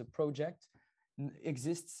 which is a project,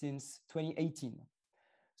 exists since 2018.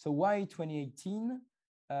 So why 2018?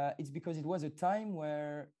 It's because it was a time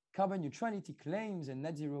where carbon neutrality claims and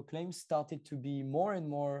net zero claims started to be more and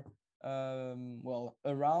more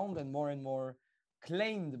around and more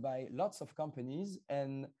claimed by lots of companies.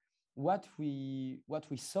 And what we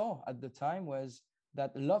saw at the time was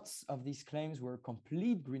that lots of these claims were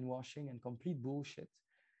complete greenwashing and complete bullshit.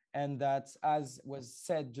 And that, as was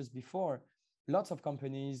said just before, lots of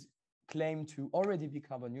companies claim to already be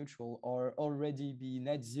carbon neutral or already be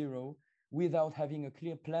net zero without having a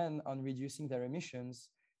clear plan on reducing their emissions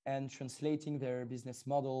and translating their business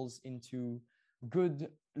models into good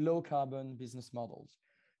low carbon business models.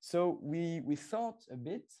 So we thought a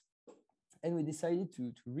bit and we decided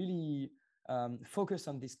to really focus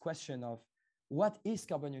on this question of what is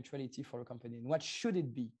carbon neutrality for a company and what should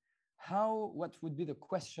it be? What would be the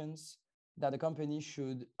questions that a company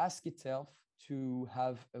should ask itself to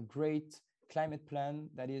have a great climate plan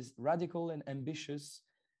that is radical and ambitious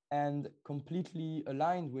and completely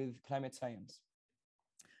aligned with climate science.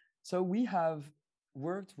 So we have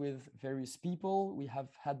worked with various people. We have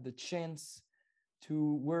had the chance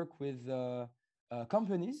to work with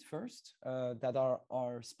companies first that are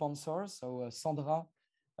our sponsors. So Sandra,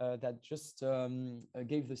 that just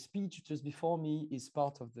gave the speech just before me, is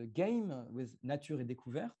part of the game with Nature et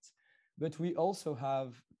Découverte. But we also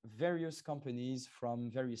have various companies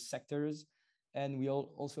from various sectors. And we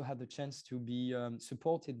also had the chance to be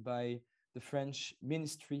supported by the French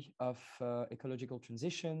Ministry of Ecological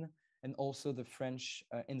Transition and also the French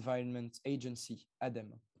Environment Agency,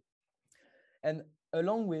 ADEME. And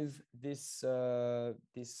along with this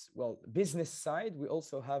business side, we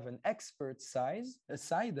also have an expert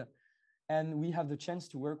side, and we have the chance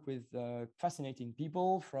to work with fascinating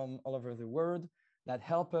people from all over the world that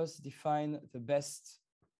help us define the best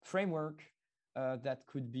framework that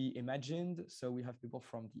could be imagined. So we have people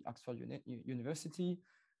from the Oxford University,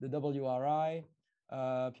 the WRI,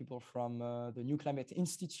 people from the New Climate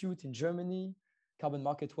Institute in Germany, Carbon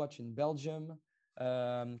Market Watch in Belgium,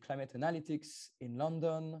 Climate Analytics in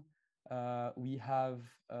London. We have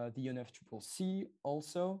the UNFCCC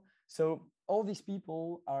also. So all these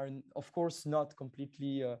people are, of course, not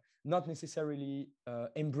completely, not necessarily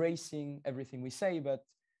embracing everything we say, but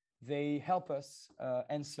they help us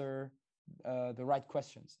answer the right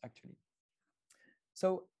questions, actually.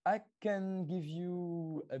 So I can give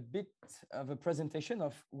you a bit of a presentation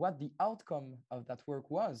of what the outcome of that work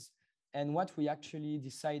was and what we actually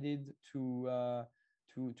decided to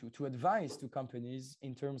advise to companies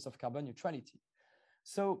in terms of carbon neutrality.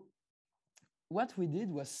 So what we did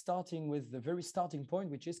was starting with the very starting point,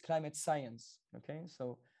 which is climate science. Okay,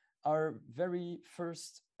 so our very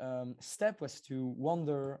first step was to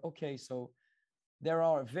wonder, okay, so there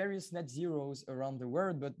are various net zeros around the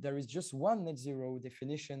world, but there is just one net zero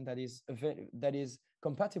definition that is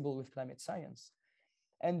compatible with climate science.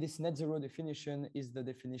 And this net zero definition is the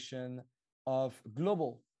definition of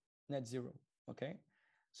global net zero, okay?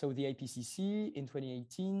 So the IPCC in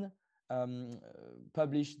 2018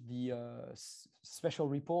 published the special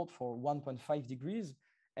report for 1.5 degrees.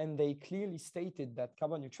 and they clearly stated that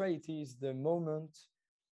carbon neutrality is the moment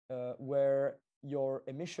where your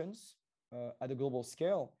emissions at a global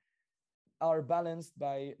scale are balanced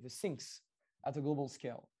by the sinks at a global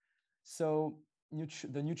scale. So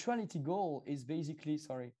the neutrality goal is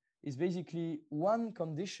basically one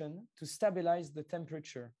condition to stabilize the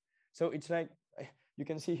temperature. So it's like, you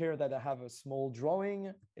can see here that I have a small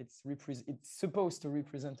drawing. It's supposed to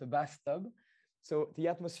represent a bathtub. So the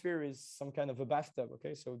atmosphere is some kind of a bathtub,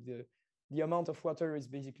 okay? So the amount of water is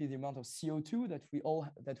basically the amount of CO2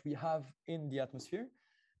 that we have in the atmosphere.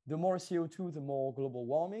 The more CO2, the more global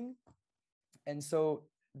warming. And so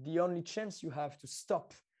the only chance you have to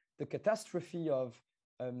stop the catastrophe of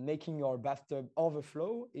making your bathtub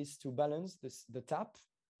overflow is to balance the tap,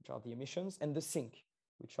 which are the emissions, and the sink,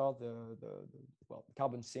 which are the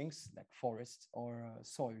carbon sinks like forests or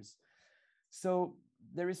soils. So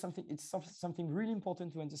there is something really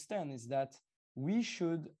important to understand is that we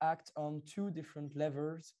should act on two different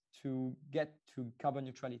levers to get to carbon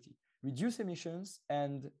neutrality: reduce emissions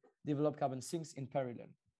and develop carbon sinks in parallel.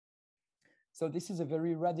 So this is a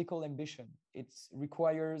very radical ambition. It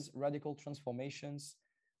requires radical transformations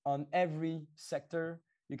on every sector.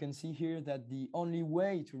 You can see here that the only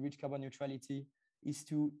way to reach carbon neutrality is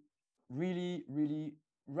to really, really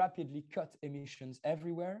rapidly cut emissions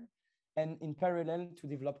everywhere, and in parallel to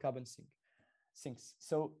develop carbon sinks.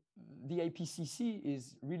 So the IPCC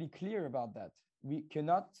is really clear about that. We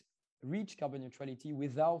cannot reach carbon neutrality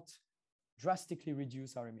without drastically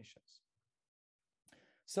reduce our emissions.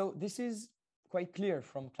 So this is quite clear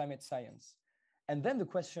from climate science. And then the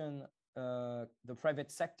question the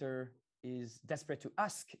private sector is desperate to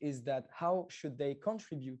ask is that how should they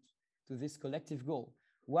contribute to this collective goal?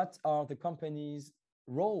 What are the companies'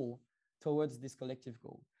 role towards this collective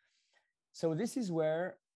goal? So this is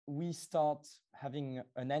where we start having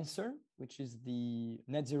an answer, which is the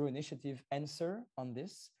Net Zero Initiative answer on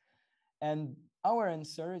this. And our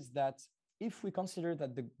answer is that if we consider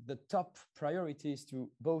that the top priority is to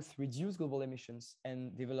both reduce global emissions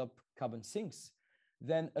and develop carbon sinks,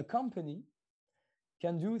 then a company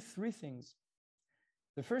can do three things.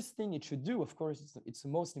 The first thing it should do, of course, it's the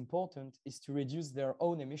most important, is to reduce their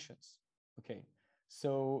own emissions. Okay,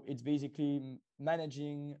 so it's basically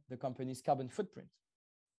managing the company's carbon footprint.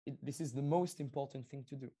 This is the most important thing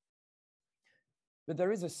to do. But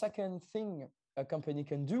there is a second thing a company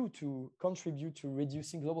can do to contribute to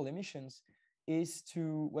reducing global emissions, is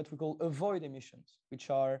to what we call avoid emissions, which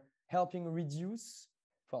are helping reduce,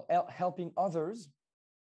 helping others,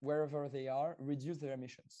 wherever they are, reduce their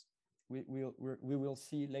emissions. We will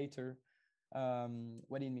see later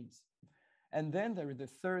what it means. And then there is the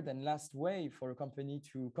third and last way for a company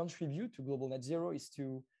to contribute to global net zero is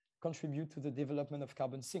to contribute to the development of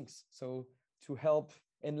carbon sinks. So to help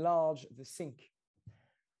enlarge the sink.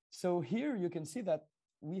 So here you can see that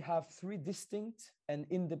we have three distinct and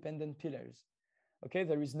independent pillars. Okay,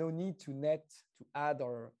 there is no need to add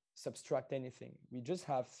or subtract anything. We just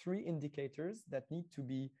have three indicators that need to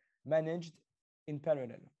be managed in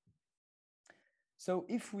parallel. So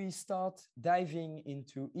if we start diving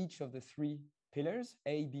into each of the three pillars,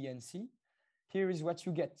 A, B, and C, here is what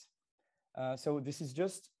you get. So this is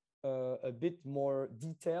just a bit more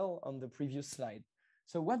detail on the previous slide.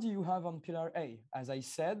 So what do you have on pillar A? As I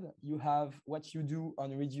said, you have what you do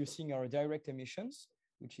on reducing our direct emissions,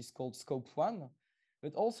 which is called scope 1,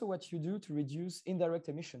 but also what you do to reduce indirect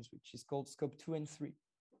emissions, which is called scope 2 and 3.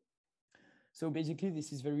 So basically,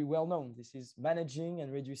 this is very well known. This is managing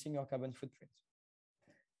and reducing our carbon footprint.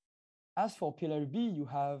 As for pillar B, you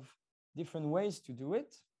have different ways to do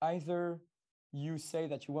it. Either you say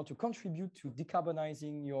that you want to contribute to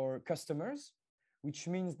decarbonizing your customers, which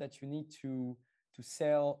means that you need to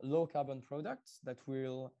sell low carbon products that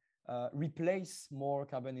will replace more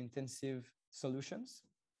carbon intensive solutions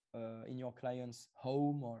in your client's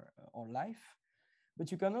home or life.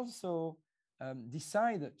 But you can also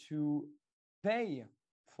decide to pay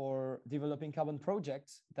for developing carbon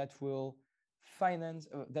projects that will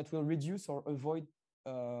reduce or avoid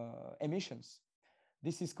emissions.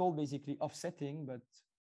 This is called basically offsetting, but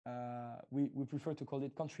we prefer to call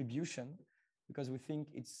it contribution, because we think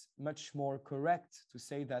it's much more correct to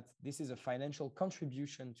say that this is a financial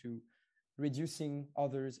contribution to reducing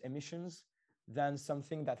others' emissions than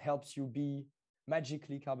something that helps you be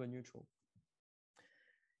magically carbon neutral.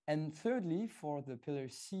 And thirdly, for the pillar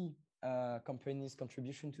C, companies'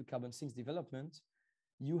 contribution to carbon sinks development,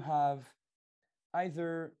 you have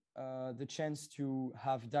either the chance to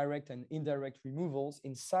have direct and indirect removals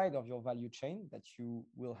inside of your value chain that you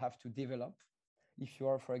will have to develop. If you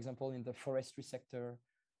are, for example, in the forestry sector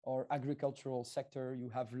or agricultural sector, you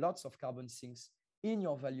have lots of carbon sinks in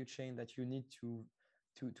your value chain that you need to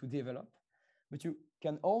develop. But you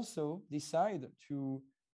can also decide to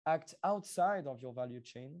act outside of your value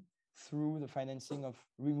chain through the financing of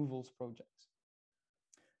removals projects.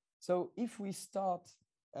 So if we start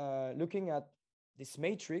looking at this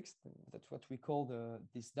matrix, that's what we call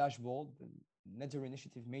this dashboard, the Net Zero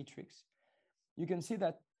Initiative matrix, you can see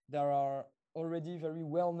that there are already very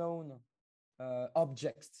well-known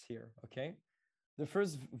objects here, okay? The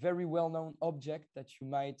first very well-known object that you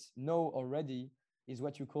might know already is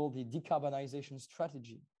what you call the decarbonization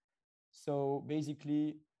strategy. So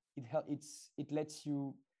basically, it lets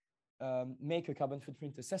you make a carbon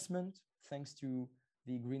footprint assessment thanks to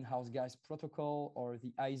the greenhouse gas protocol or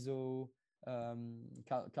the ISO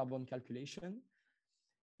carbon calculation.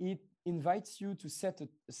 It invites you to set a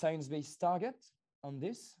science-based target on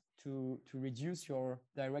this to reduce your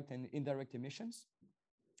direct and indirect emissions.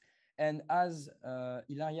 And as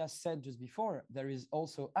Ilaria said just before, there is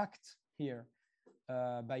also ACT here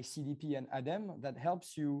by CDP and ADEME that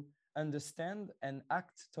helps you understand and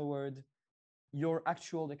act toward your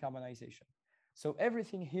actual decarbonization. So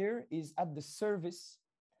everything here is at the service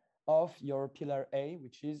of your pillar A,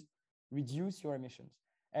 which is reduce your emissions.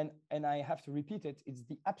 And I have to repeat it, it's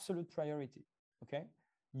the absolute priority, okay?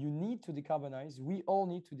 You need to decarbonize, we all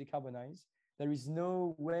need to decarbonize. There is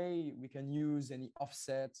no way we can use any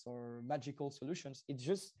offsets or magical solutions. It's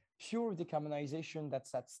just pure decarbonization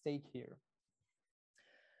that's at stake here.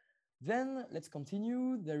 Then let's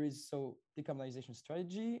continue. There is so decarbonization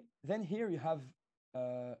strategy. Then here you have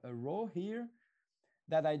a row here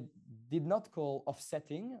that I did not call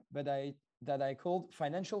offsetting, but that I called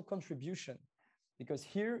financial contribution, because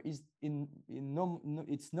here is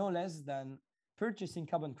it's no less than purchasing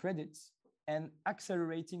carbon credits and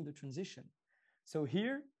accelerating the transition. So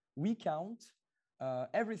here we count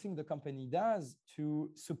everything the company does to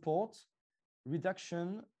support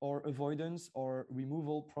reduction or avoidance or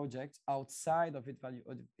removal projects outside of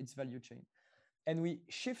its value chain. And we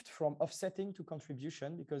shift from offsetting to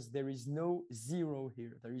contribution because there is no zero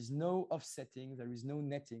here. There is no offsetting, there is no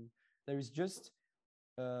netting. There is just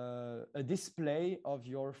a display of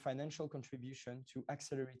your financial contribution to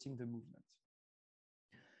accelerating the movement.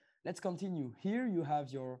 Let's continue. Here you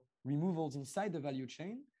have your removals inside the value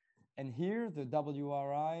chain. And here the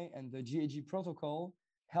WRI and the GHG protocol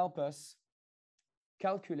help us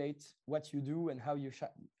calculate what you do and how you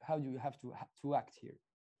have to act here.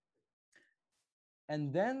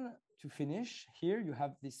 And then to finish, here you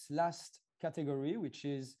have this last category, which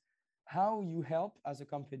is how you help as a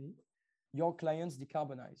company your clients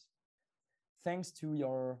decarbonize thanks to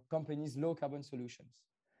your company's low carbon solutions.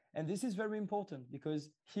 And this is very important because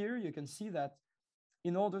here you can see that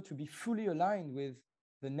in order to be fully aligned with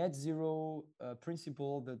the net zero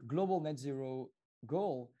principle, the global net zero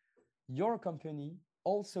goal, your company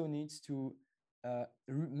also needs to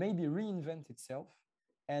maybe reinvent itself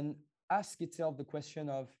and ask itself the question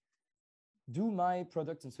of, do my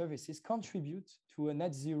products and services contribute to a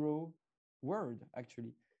net zero world,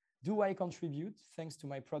 actually? Do I contribute, thanks to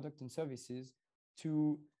my product and services,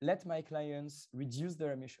 to let my clients reduce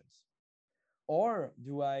their emissions? Or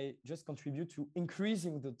do I just contribute to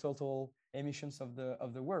increasing the total emissions of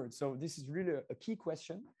the world? So this is really a key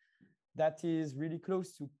question that is really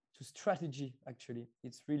close to strategy, actually.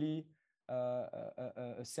 It's really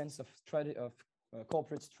a sense of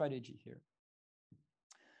corporate strategy here.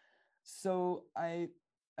 So I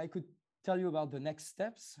could tell you about the next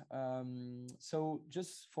steps. So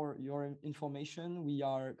just for your information, we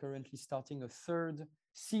are currently starting a third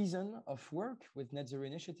season of work with Net Zero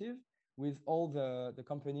Initiative with all the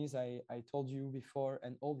companies I told you before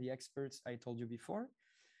and all the experts I told you before.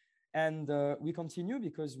 And we continue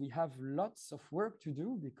because we have lots of work to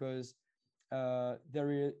do because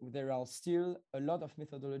there are still a lot of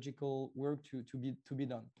methodological work to be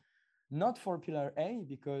done. Not for Pillar A,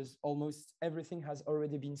 because almost everything has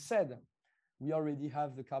already been said. We already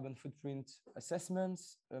have the carbon footprint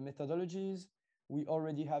assessments, methodologies. We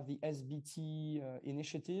already have the SBT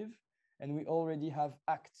initiative, and we already have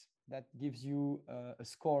ACT that gives you a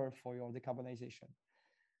score for your decarbonization.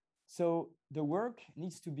 So the work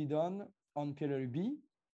needs to be done on Pillar B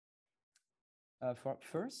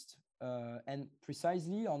first, and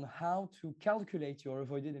precisely on how to calculate your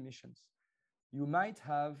avoided emissions. You might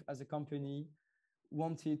have, as a company,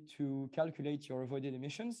 wanted to calculate your avoided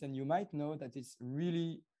emissions, and you might know that it's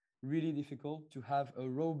really, really difficult to have a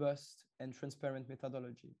robust and transparent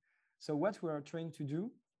methodology. So what we are trying to do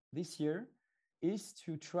this year is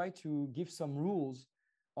to try to give some rules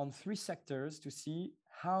on 3 sectors to see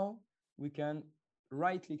how we can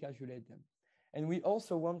rightly calculate them. And we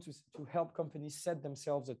also want to help companies set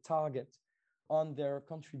themselves a target on their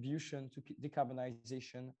contribution to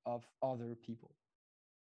decarbonization of other people.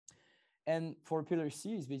 And for pillar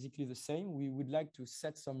C is basically the same. We would like to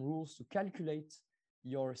set some rules to calculate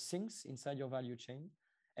your sinks inside your value chain,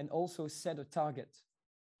 and also set a target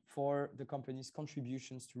for the company's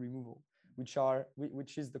contributions to removal,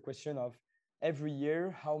 which is the question of every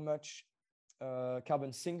year, how much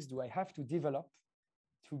carbon sinks do I have to develop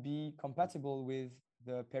to be compatible with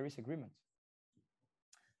the Paris Agreement?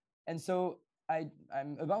 And so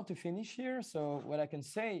I'm about to finish here. So what I can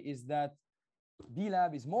say is that B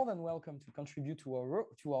Lab is more than welcome to contribute to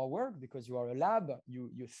our work, because you are a lab,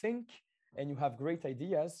 you think, and you have great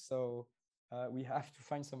ideas. So we have to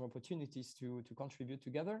find some opportunities to contribute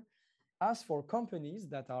together. As for companies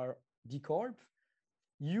that are B Corp,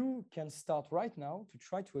 you can start right now to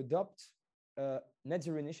try to adopt a net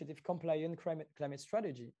zero initiative compliant climate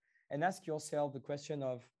strategy, and ask yourself the question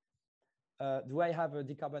of, do I have a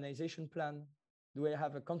decarbonization plan? Do I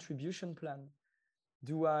have a contribution plan?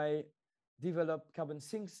 Do I develop carbon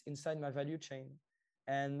sinks inside my value chain?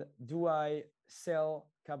 And do I sell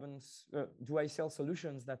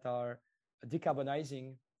solutions that are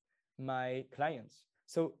decarbonizing my clients?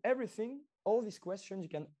 So everything, all these questions, you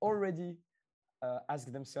can already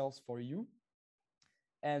ask themselves for you.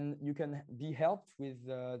 And you can be helped with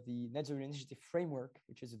the Net Zero Initiative Framework,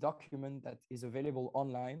 which is a document that is available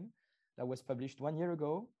online, that was published 1 year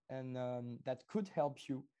ago, and that could help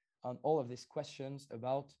you on all of these questions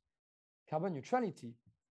about carbon neutrality.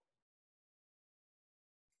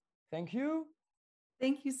 Thank you.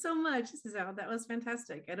 Thank you so much, César. That was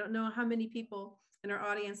fantastic. I don't know how many people in our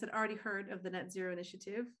audience had already heard of the Net Zero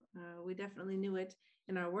Initiative. We definitely knew it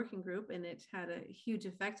in our working group, and it had a huge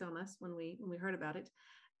effect on us when we heard about it.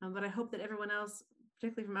 But I hope that everyone else,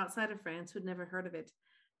 particularly from outside of France, who'd never heard of it,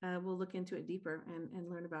 will look into it deeper and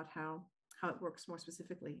learn about how it works more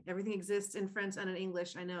specifically. Everything exists in French and in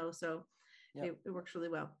English, I know, so it works really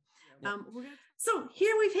well. So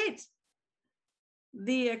here we've hit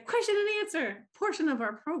the question and answer portion of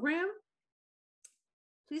our program.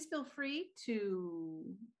 Please feel free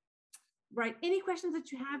to write any questions that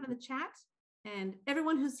you have in the chat, and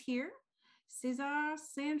everyone who's here, César,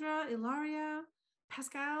 Sandra, Ilaria,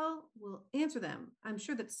 Pascal, will answer them. I'm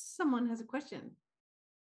sure that someone has a question.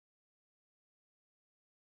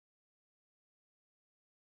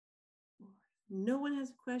 No one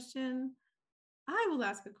has a question. I will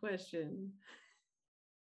ask a question.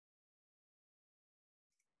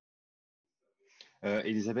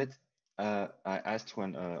 Elizabeth, I asked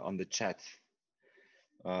one on the chat.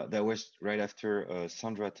 That was right after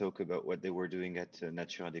Sandra talked about what they were doing at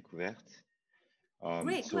Nature Découverte.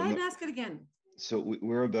 Great, go ahead and ask it again. So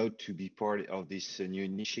we're about to be part of this new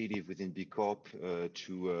initiative within B Corp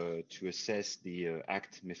to assess the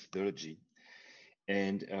ACT methodology.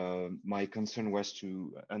 And my concern was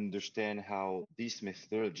to understand how this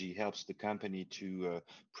methodology helps the company to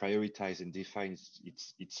prioritize and define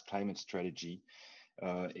its climate strategy.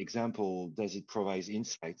 Example, does it provide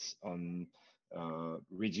insights on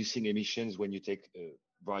reducing emissions when you take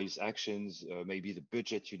various actions, maybe the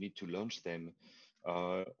budget you need to launch them,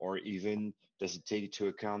 or even does it take into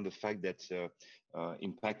account the fact that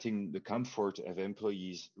impacting the comfort of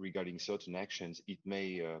employees regarding certain actions, it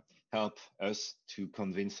may help us to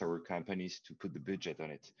convince our companies to put the budget on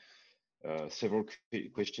it. Several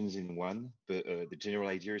questions in one, but the general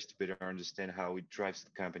idea is to better understand how it drives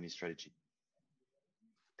the company strategy.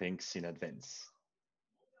 Thanks in advance.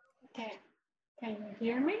 Okay, can you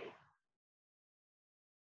hear me?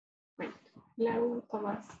 Great. Hello,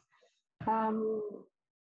 Thomas.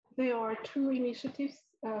 There are two initiatives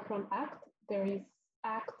from ACT. There is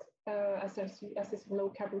ACT Assessing Low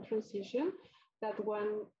Carbon Transition. That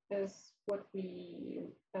one is what we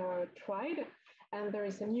tried. And there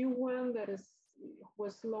is a new one that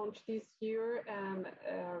was launched this year. And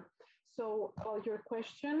so your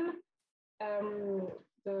question,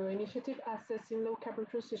 the initiative Assessing Low Carbon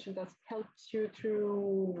Transition, that helps you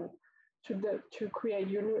to create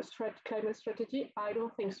your new climate strategy? I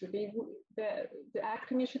don't think so. The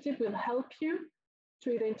ACT initiative will help you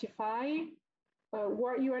to identify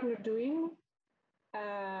what you are not doing,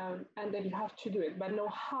 and then you have to do it, but know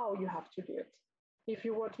how you have to do it. If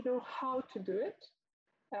you want to know how to do it,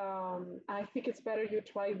 I think it's better you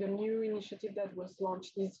try the new initiative that was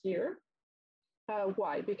launched this year.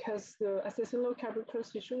 Why? Because the Assessing Low Carbon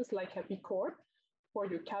Transition is like a B Corp for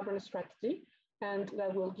your carbon strategy, and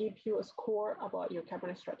that will give you a score about your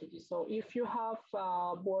carbon strategy. So if you have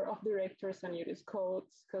a board of directors and you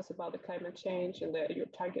discuss about the climate change and your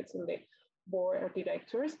targets in the board of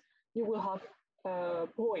directors, you will have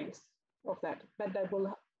points of that, but that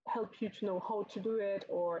will help you to know how to do it,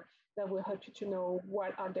 or that will help you to know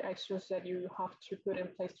what are the actions that you have to put in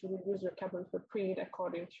place to reduce your carbon footprint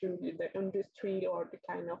according to the industry or the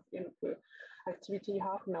kind of activity you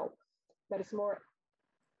have. No, that is more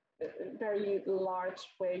a very large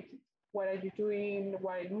way. What are you doing?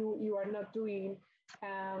 What you are not doing?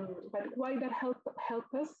 But why that help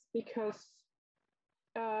us? Because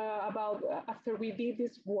after we did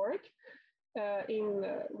this work,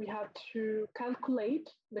 we had to calculate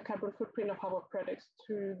the carbon footprint of our products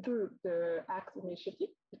to do the ACT initiative,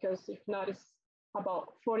 because if not, it's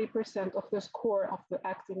about 40% of the score of the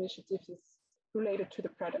ACT initiative is related to the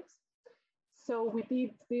products. So we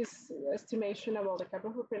did this estimation about the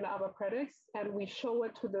carbon footprint of our products, and we showed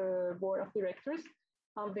it to the board of directors,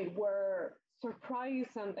 and they were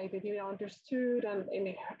surprised and they didn't understood and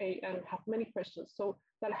have many questions. So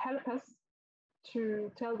that helped us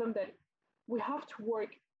to tell them that we have to work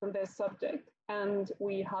on this subject, and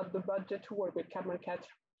we had the budget to work with Carbon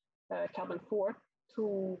 4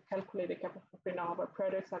 to calculate the carbon footprint of our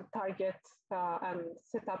products and target and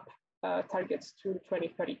set up targets to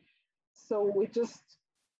 2030. So we just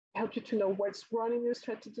help you to know what's wrong in your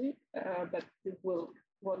strategy, but it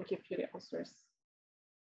won't give you the answers.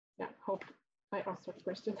 Yeah, hope I answered the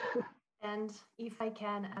question. And if I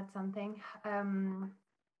can add something,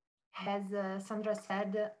 as Sandra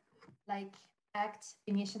said, like ACT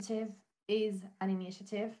initiative is an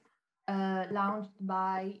initiative launched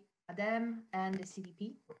by ADEME and the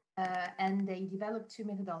CDP, and they developed two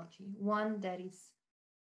methodologies. One that is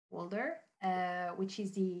older, which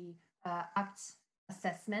is the ACT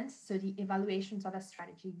assessment, so the evaluations of a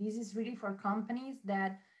strategy. This is really for companies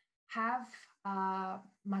that have a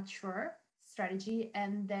mature strategy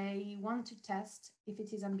and they want to test if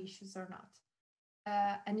it is ambitious or not.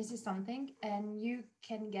 And this is something, and you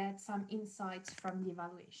can get some insights from the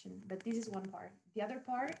evaluation. But this is one part. The other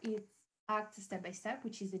part is ACT step by step,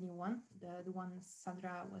 which is the new one, the one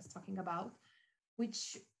Sandra was talking about,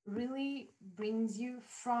 which really brings you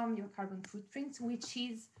from your carbon footprint, which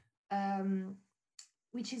is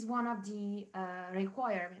one of the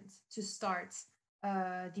requirements to start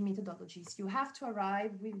the methodologies. You have to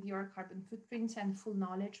arrive with your carbon footprint and full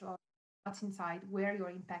knowledge of what's inside, where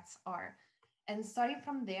your impacts are. And starting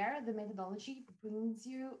from there, the methodology brings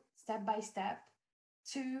you step by step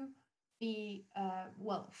to the,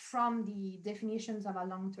 from the definitions of a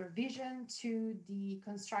long-term vision to the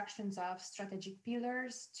constructions of strategic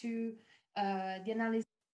pillars to the analysis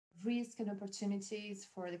of risk and opportunities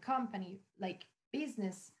for the company, like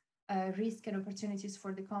business risk and opportunities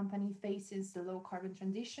for the company faces the low carbon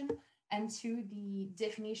transition, and to the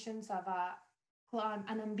definitions of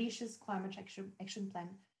an ambitious climate action plan.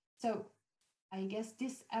 So I guess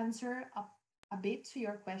this answer a bit to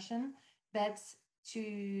your question, but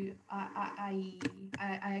I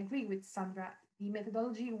agree with Sandra. The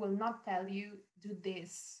methodology will not tell you do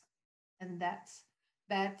this and that,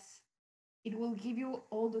 but it will give you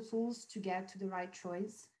all the tools to get to the right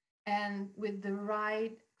choice and with the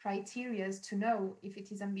right criteria to know if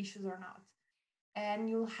it is ambitious or not. And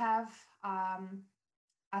you'll have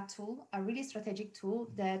a tool, a really strategic tool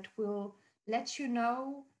that will let you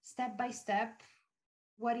know step by step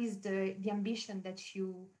what is the ambition that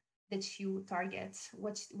you target,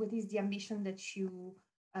 what is the ambition that you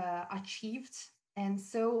achieved, and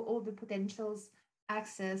so all the potentials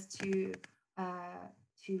access to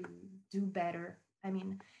do better. I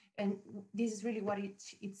mean, and this is really what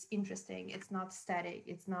it's interesting. It's not static.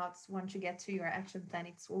 It's not once you get to your action plan,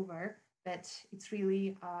 it's over, but it's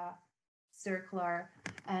really a circular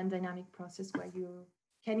and dynamic process where you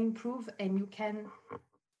can improve and you can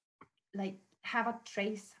like have a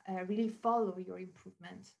trace, really follow your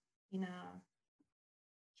improvement in a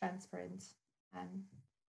transparent and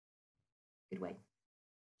good way.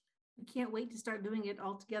 I can't wait to start doing it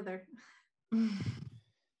all together.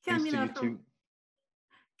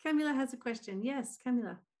 Camila has a question. Yes,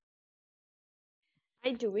 Camila.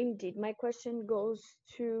 I do indeed. My question goes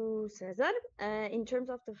to Cesar. In terms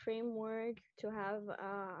of the framework to have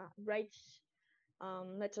right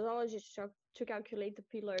methodology to calculate the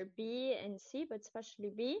pillar B and C, but especially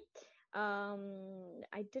B,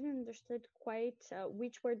 I didn't understand quite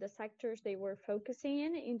which were the sectors they were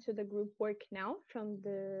focusing into the group work now from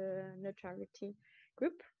the neutrality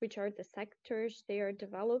group, which are the sectors they are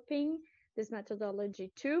developing this methodology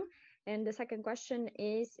to. And the second question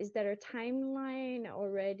is there a timeline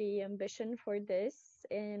already ambition for this?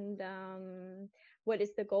 And what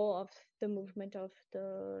is the goal of the movement of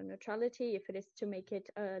the neutrality, if it is to make it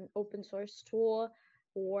an open source tool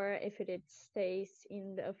or if it stays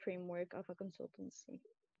in the framework of a consultancy?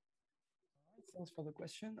 Thanks for the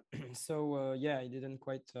question. So yeah, I didn't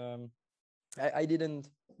quite, I didn't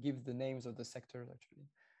give the names of the sectors actually.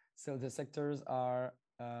 So the sectors are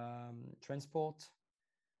transport,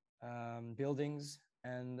 buildings,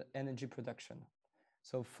 and energy production.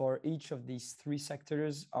 So for each of these three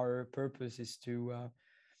sectors, our purpose is to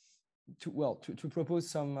propose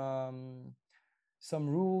some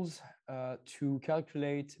rules to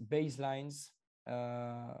calculate baselines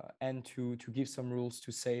and to give some rules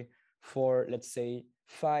to say for, let's say,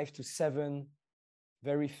 5 to 7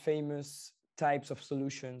 very famous types of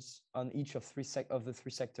solutions on each of the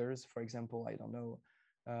three sectors. For example, I don't know,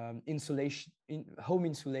 home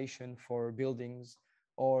insulation for buildings,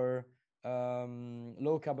 or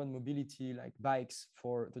low carbon mobility like bikes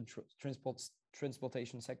for the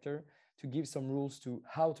transportation sector, to give some rules to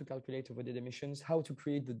how to calculate avoided emissions, how to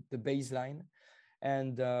create the baseline,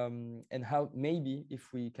 and how, maybe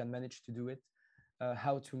if we can manage to do it,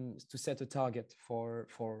 how to set a target for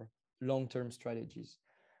long-term strategies.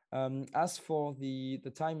 As for the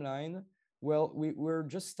timeline, well, we're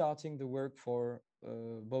just starting the work for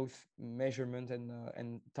both measurement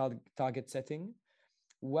and target setting.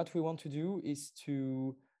 What we want to do is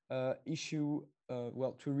to issue,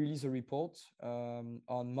 to release a report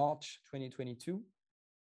on March 2022.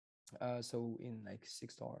 So in like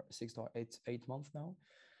 6 or 8 months now.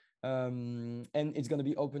 And it's going to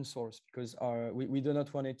be open source, because we do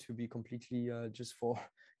not want it to be completely just for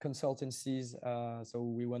consultancies. So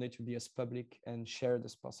we want it to be as public and shared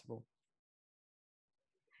as possible.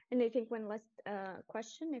 And I think one last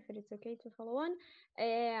question, if it is okay to follow on.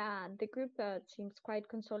 The group seems quite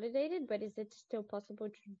consolidated, but is it still possible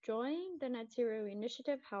to join the Net Zero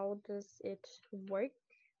initiative? How does it work?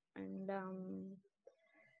 And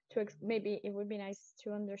maybe it would be nice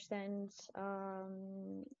to understand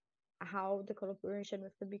how the collaboration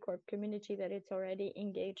with the B Corp community that it's already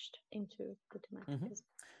engaged into the thematic.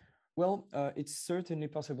 Well, it's certainly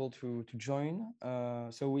possible to join.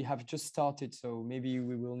 So we have just started, so maybe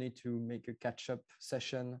we will need to make a catch-up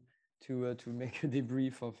session to make a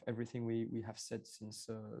debrief of everything we have said since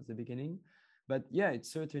the beginning. But yeah, it's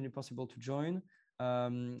certainly possible to join.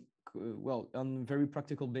 Well, on a very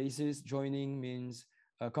practical basis, joining means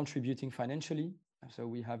contributing financially. So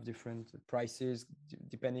we have different prices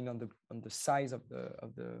depending on the size of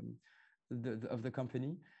the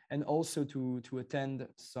company, and also to attend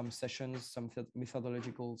some sessions, some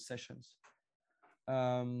methodological sessions.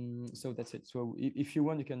 So that's it. So if you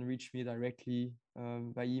want, you can reach me directly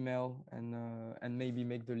by email, and maybe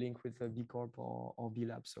make the link with B Corp or B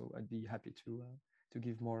Lab. So I'd be happy to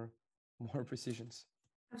give more precisions.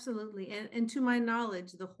 Absolutely. And to my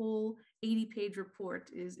knowledge, the whole 80-page report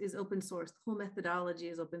is open source. The whole methodology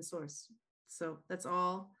is open source. So that's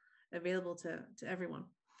all available to everyone.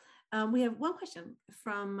 We have one question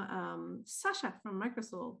from Sasha from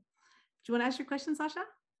Microsoft. Do you want to ask your question, Sasha?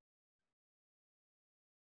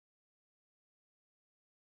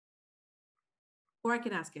 Or I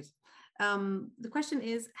can ask it. The question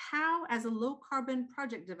is, how, as a low carbon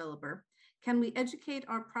project developer, can we educate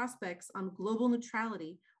our prospects on global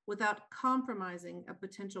neutrality without compromising a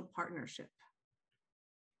potential partnership?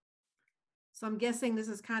 So I'm guessing this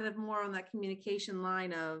is kind of more on that communication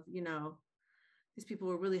line of, you know, these people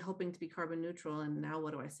were really hoping to be carbon neutral, and now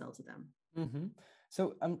what do I sell to them? Mm-hmm.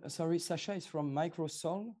 So I'm sorry, Sasha is from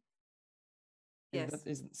Microsoft. Yes.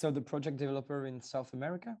 So the project developer in South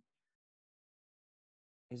America?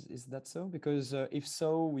 Is that so? Because if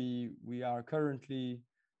so, we are currently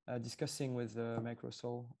discussing with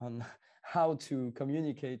Microsoft on how to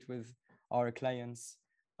communicate with our clients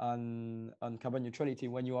on carbon neutrality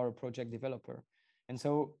when you are a project developer. And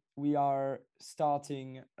so we are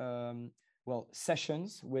starting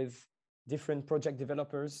sessions with different project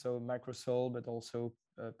developers, so Microsoft, but also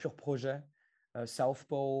Pure Projet, South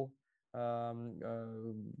Pole,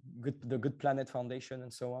 the Good Planet Foundation,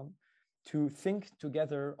 and so on, to think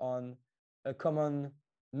together on a common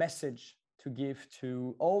message to give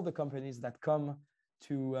to all the companies that come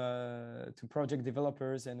to project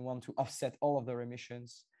developers and want to offset all of their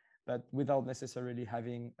emissions, but without necessarily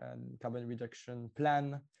having a carbon reduction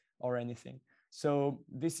plan or anything. So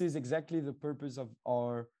this is exactly the purpose of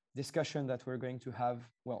our discussion that we're going to have,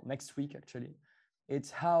 well, next week, actually. It's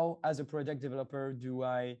how, as a project developer, do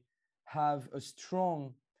I have a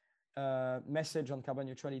strong message on carbon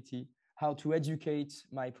neutrality, how to educate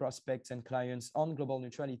my prospects and clients on global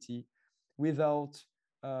neutrality without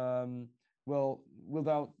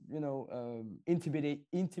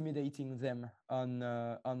intimidating them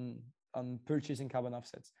on purchasing carbon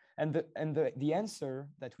offsets. And the answer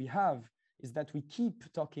that we have is that we keep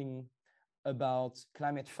talking about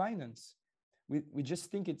climate finance, we just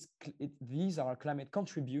think these are climate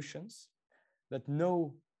contributions, but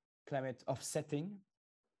no climate offsetting.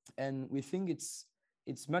 And we think it's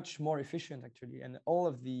much more efficient actually. And all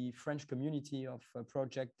of the French community of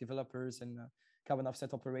project developers and carbon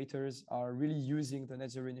offset operators are really using the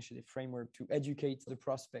Net Zero Initiative framework to educate the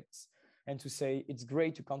prospects and to say it's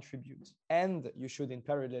great to contribute, and you should in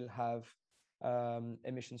parallel have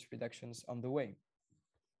emissions reductions on the way.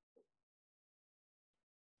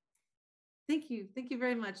 Thank you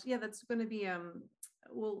very much. Yeah, that's going to be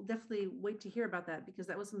we'll definitely wait to hear about that, because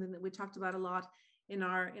that was something that we talked about a lot in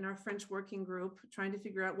our French working group, trying to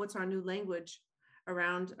figure out what's our new language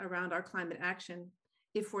around our climate action.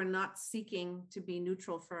 If we're not seeking to be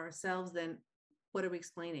neutral for ourselves, then what are we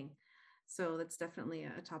explaining? So that's definitely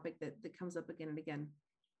a topic that comes up again and again.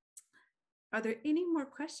 Are there any more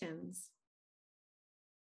questions?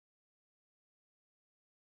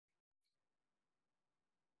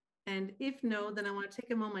 And if no, then I want to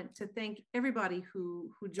take a moment to thank everybody who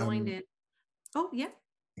joined in. Oh, yeah.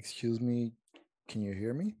 Excuse me, can you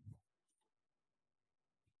hear me?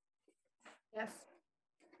 Yes.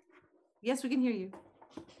 Yes, we can hear you.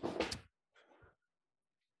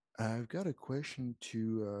 I've got a question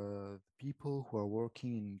to people who are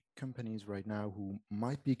working in companies right now who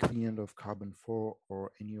might be client of Carbon 4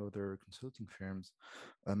 or any other consulting firms.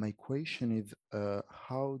 My question is,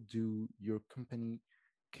 how do your company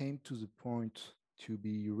came to the point to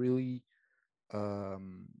be really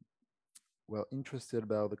well interested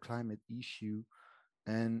about the climate issue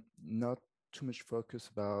and not too much focus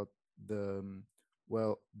about the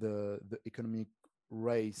economic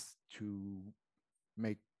race to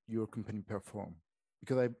make your company perform?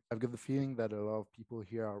 Because I've got the feeling that a lot of people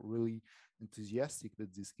here are really enthusiastic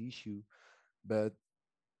with this issue, but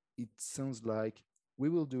it sounds like we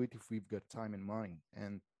will do it if we've got time and money.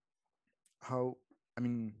 And how, I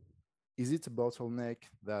mean, is it a bottleneck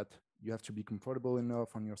that you have to be comfortable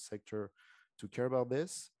enough on your sector to care about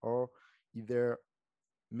this, or is there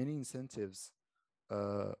many incentives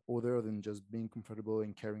other than just being comfortable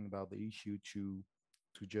and caring about the issue to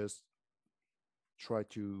just try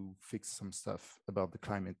to fix some stuff about the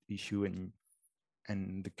climate issue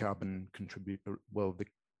and the carbon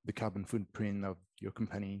the carbon footprint of your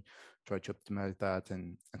company, try to optimize that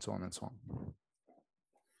and so on and so on?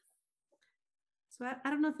 So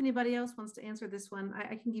I don't know if anybody else wants to answer this one.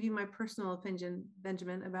 I can give you my personal opinion,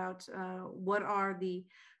 Benjamin, about what are the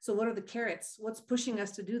carrots? What's pushing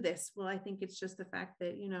us to do this? Well, I think it's just the fact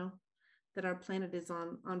that, that our planet is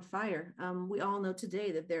on fire. We all know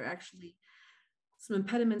today that there are actually some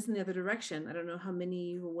impediments in the other direction. I don't know how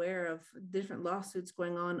many you're aware of different lawsuits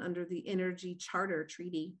going on under the Energy Charter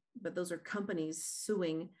Treaty, but those are companies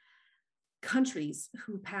suing countries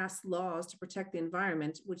who pass laws to protect the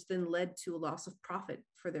environment, which then led to a loss of profit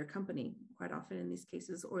for their company, quite often in these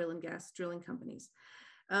cases, oil and gas drilling companies.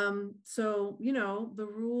 So, the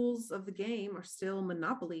rules of the game are still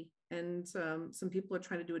monopoly, and some people are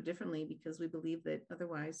trying to do it differently because we believe that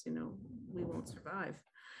otherwise, we won't survive.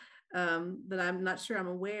 But I'm not sure I'm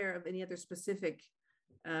aware of any other specific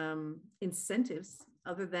incentives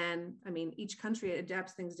other than, each country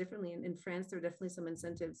adapts things differently. In France, there are definitely some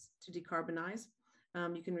incentives to decarbonize.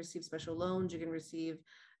 You can receive special loans,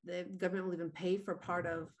 the government will even pay for part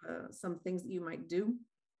of some things that you might do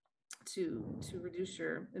to reduce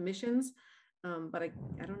your emissions. But I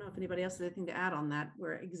don't know if anybody else has anything to add on that.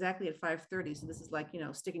 We're exactly at 5:30. So this is like,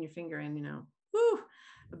 sticking your finger in,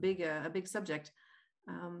 a big subject.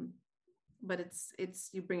 But it's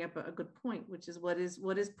you bring up a good point, which is what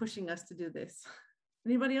is pushing us to do this.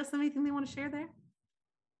 Anybody else have anything they want to share there?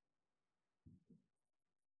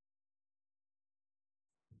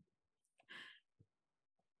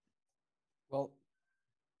 Well,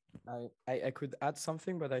 I could add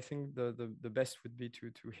something, but I think the best would be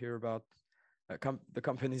to hear about the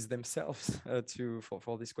companies themselves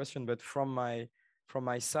for this question. But from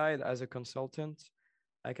my side as a consultant,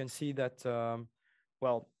 I can see that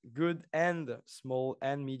good and small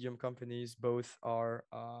and medium companies both are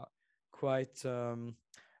quite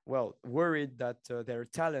worried that their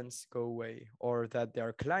talents go away or that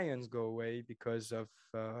their clients go away because of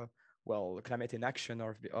climate inaction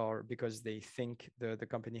or because they think the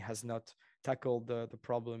company has not tackled the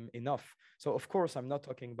problem enough. So of course, I'm not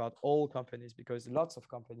talking about all companies, because lots of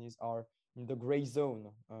companies are in the gray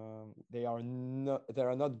zone. They are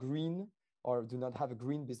not green or do not have a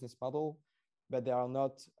green business model, but they are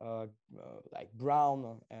not like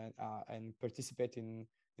brown and participate in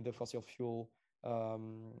the fossil fuel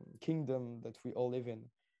kingdom that we all live in.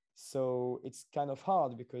 So it's kind of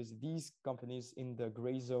hard because these companies in the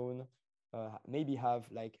gray zone maybe have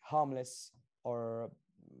like harmless or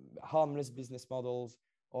harmless business models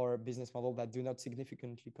or business models that do not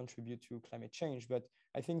significantly contribute to climate change. But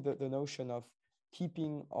I think that the notion of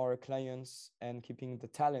keeping our clients and keeping the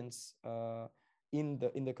talents in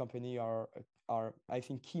the company are I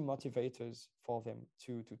think key motivators for them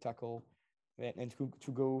to tackle and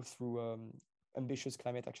to go through ambitious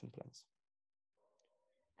climate action plans.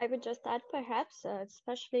 I would just add, perhaps,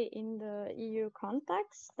 especially in the EU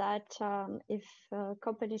context, that if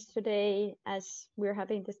companies today, as we're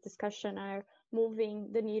having this discussion, are moving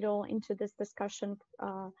the needle into this discussion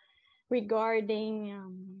regarding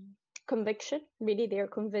conviction, really they're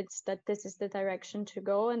convinced that this is the direction to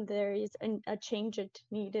go, and there is a change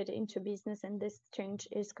needed into business, and this change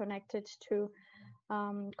is connected to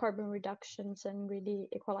carbon reductions and really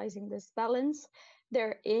equalizing this balance.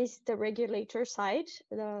 There is the regulator side.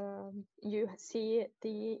 You see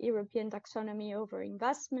the European taxonomy over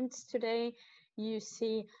investments today. You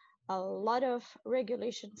see a lot of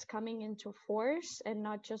regulations coming into force, and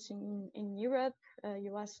not just in Europe,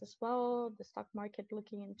 US as well, the stock market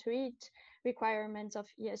looking into it, requirements of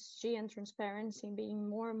ESG and transparency being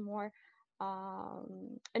more and more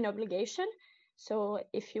an obligation. So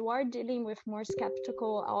if you are dealing with more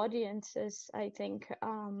skeptical audiences, I think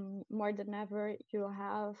more than ever you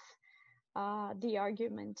have the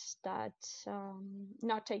argument that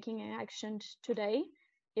not taking action today,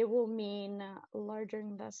 it will mean larger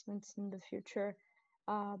investments in the future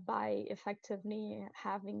by effectively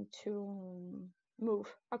having to move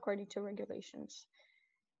according to regulations.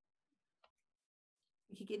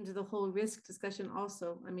 We could get into the whole risk discussion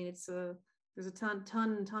also. I mean, there's a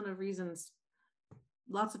ton of reasons.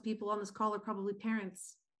 Lots of people on this call are probably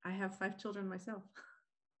parents. I have 5 children myself.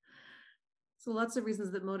 So lots of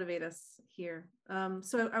reasons that motivate us here.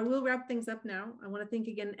 So I will wrap things up now. I want to thank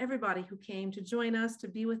again everybody who came to join us, to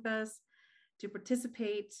be with us, to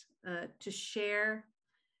participate, to share,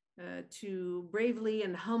 to bravely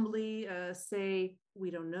and humbly say,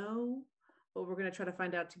 we don't know, but we're going to try to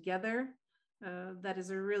find out together. That is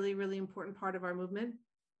a really, really important part of our movement.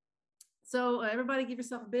 So everybody give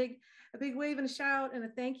yourself a big wave and a shout and a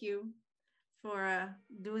thank you for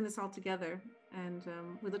doing this all together. And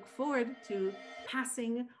we look forward to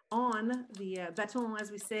passing on the baton,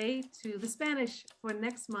 as we say, to the Spanish for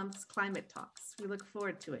next month's Climate Talks. We look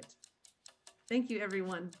forward to it. Thank you,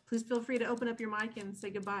 everyone. Please feel free to open up your mic and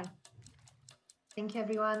say goodbye. Thank you,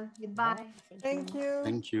 everyone. Goodbye. Thank you.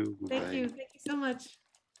 Thank you. Goodbye. Thank you. Thank you so much.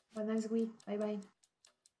 Have a nice week. Bye-bye.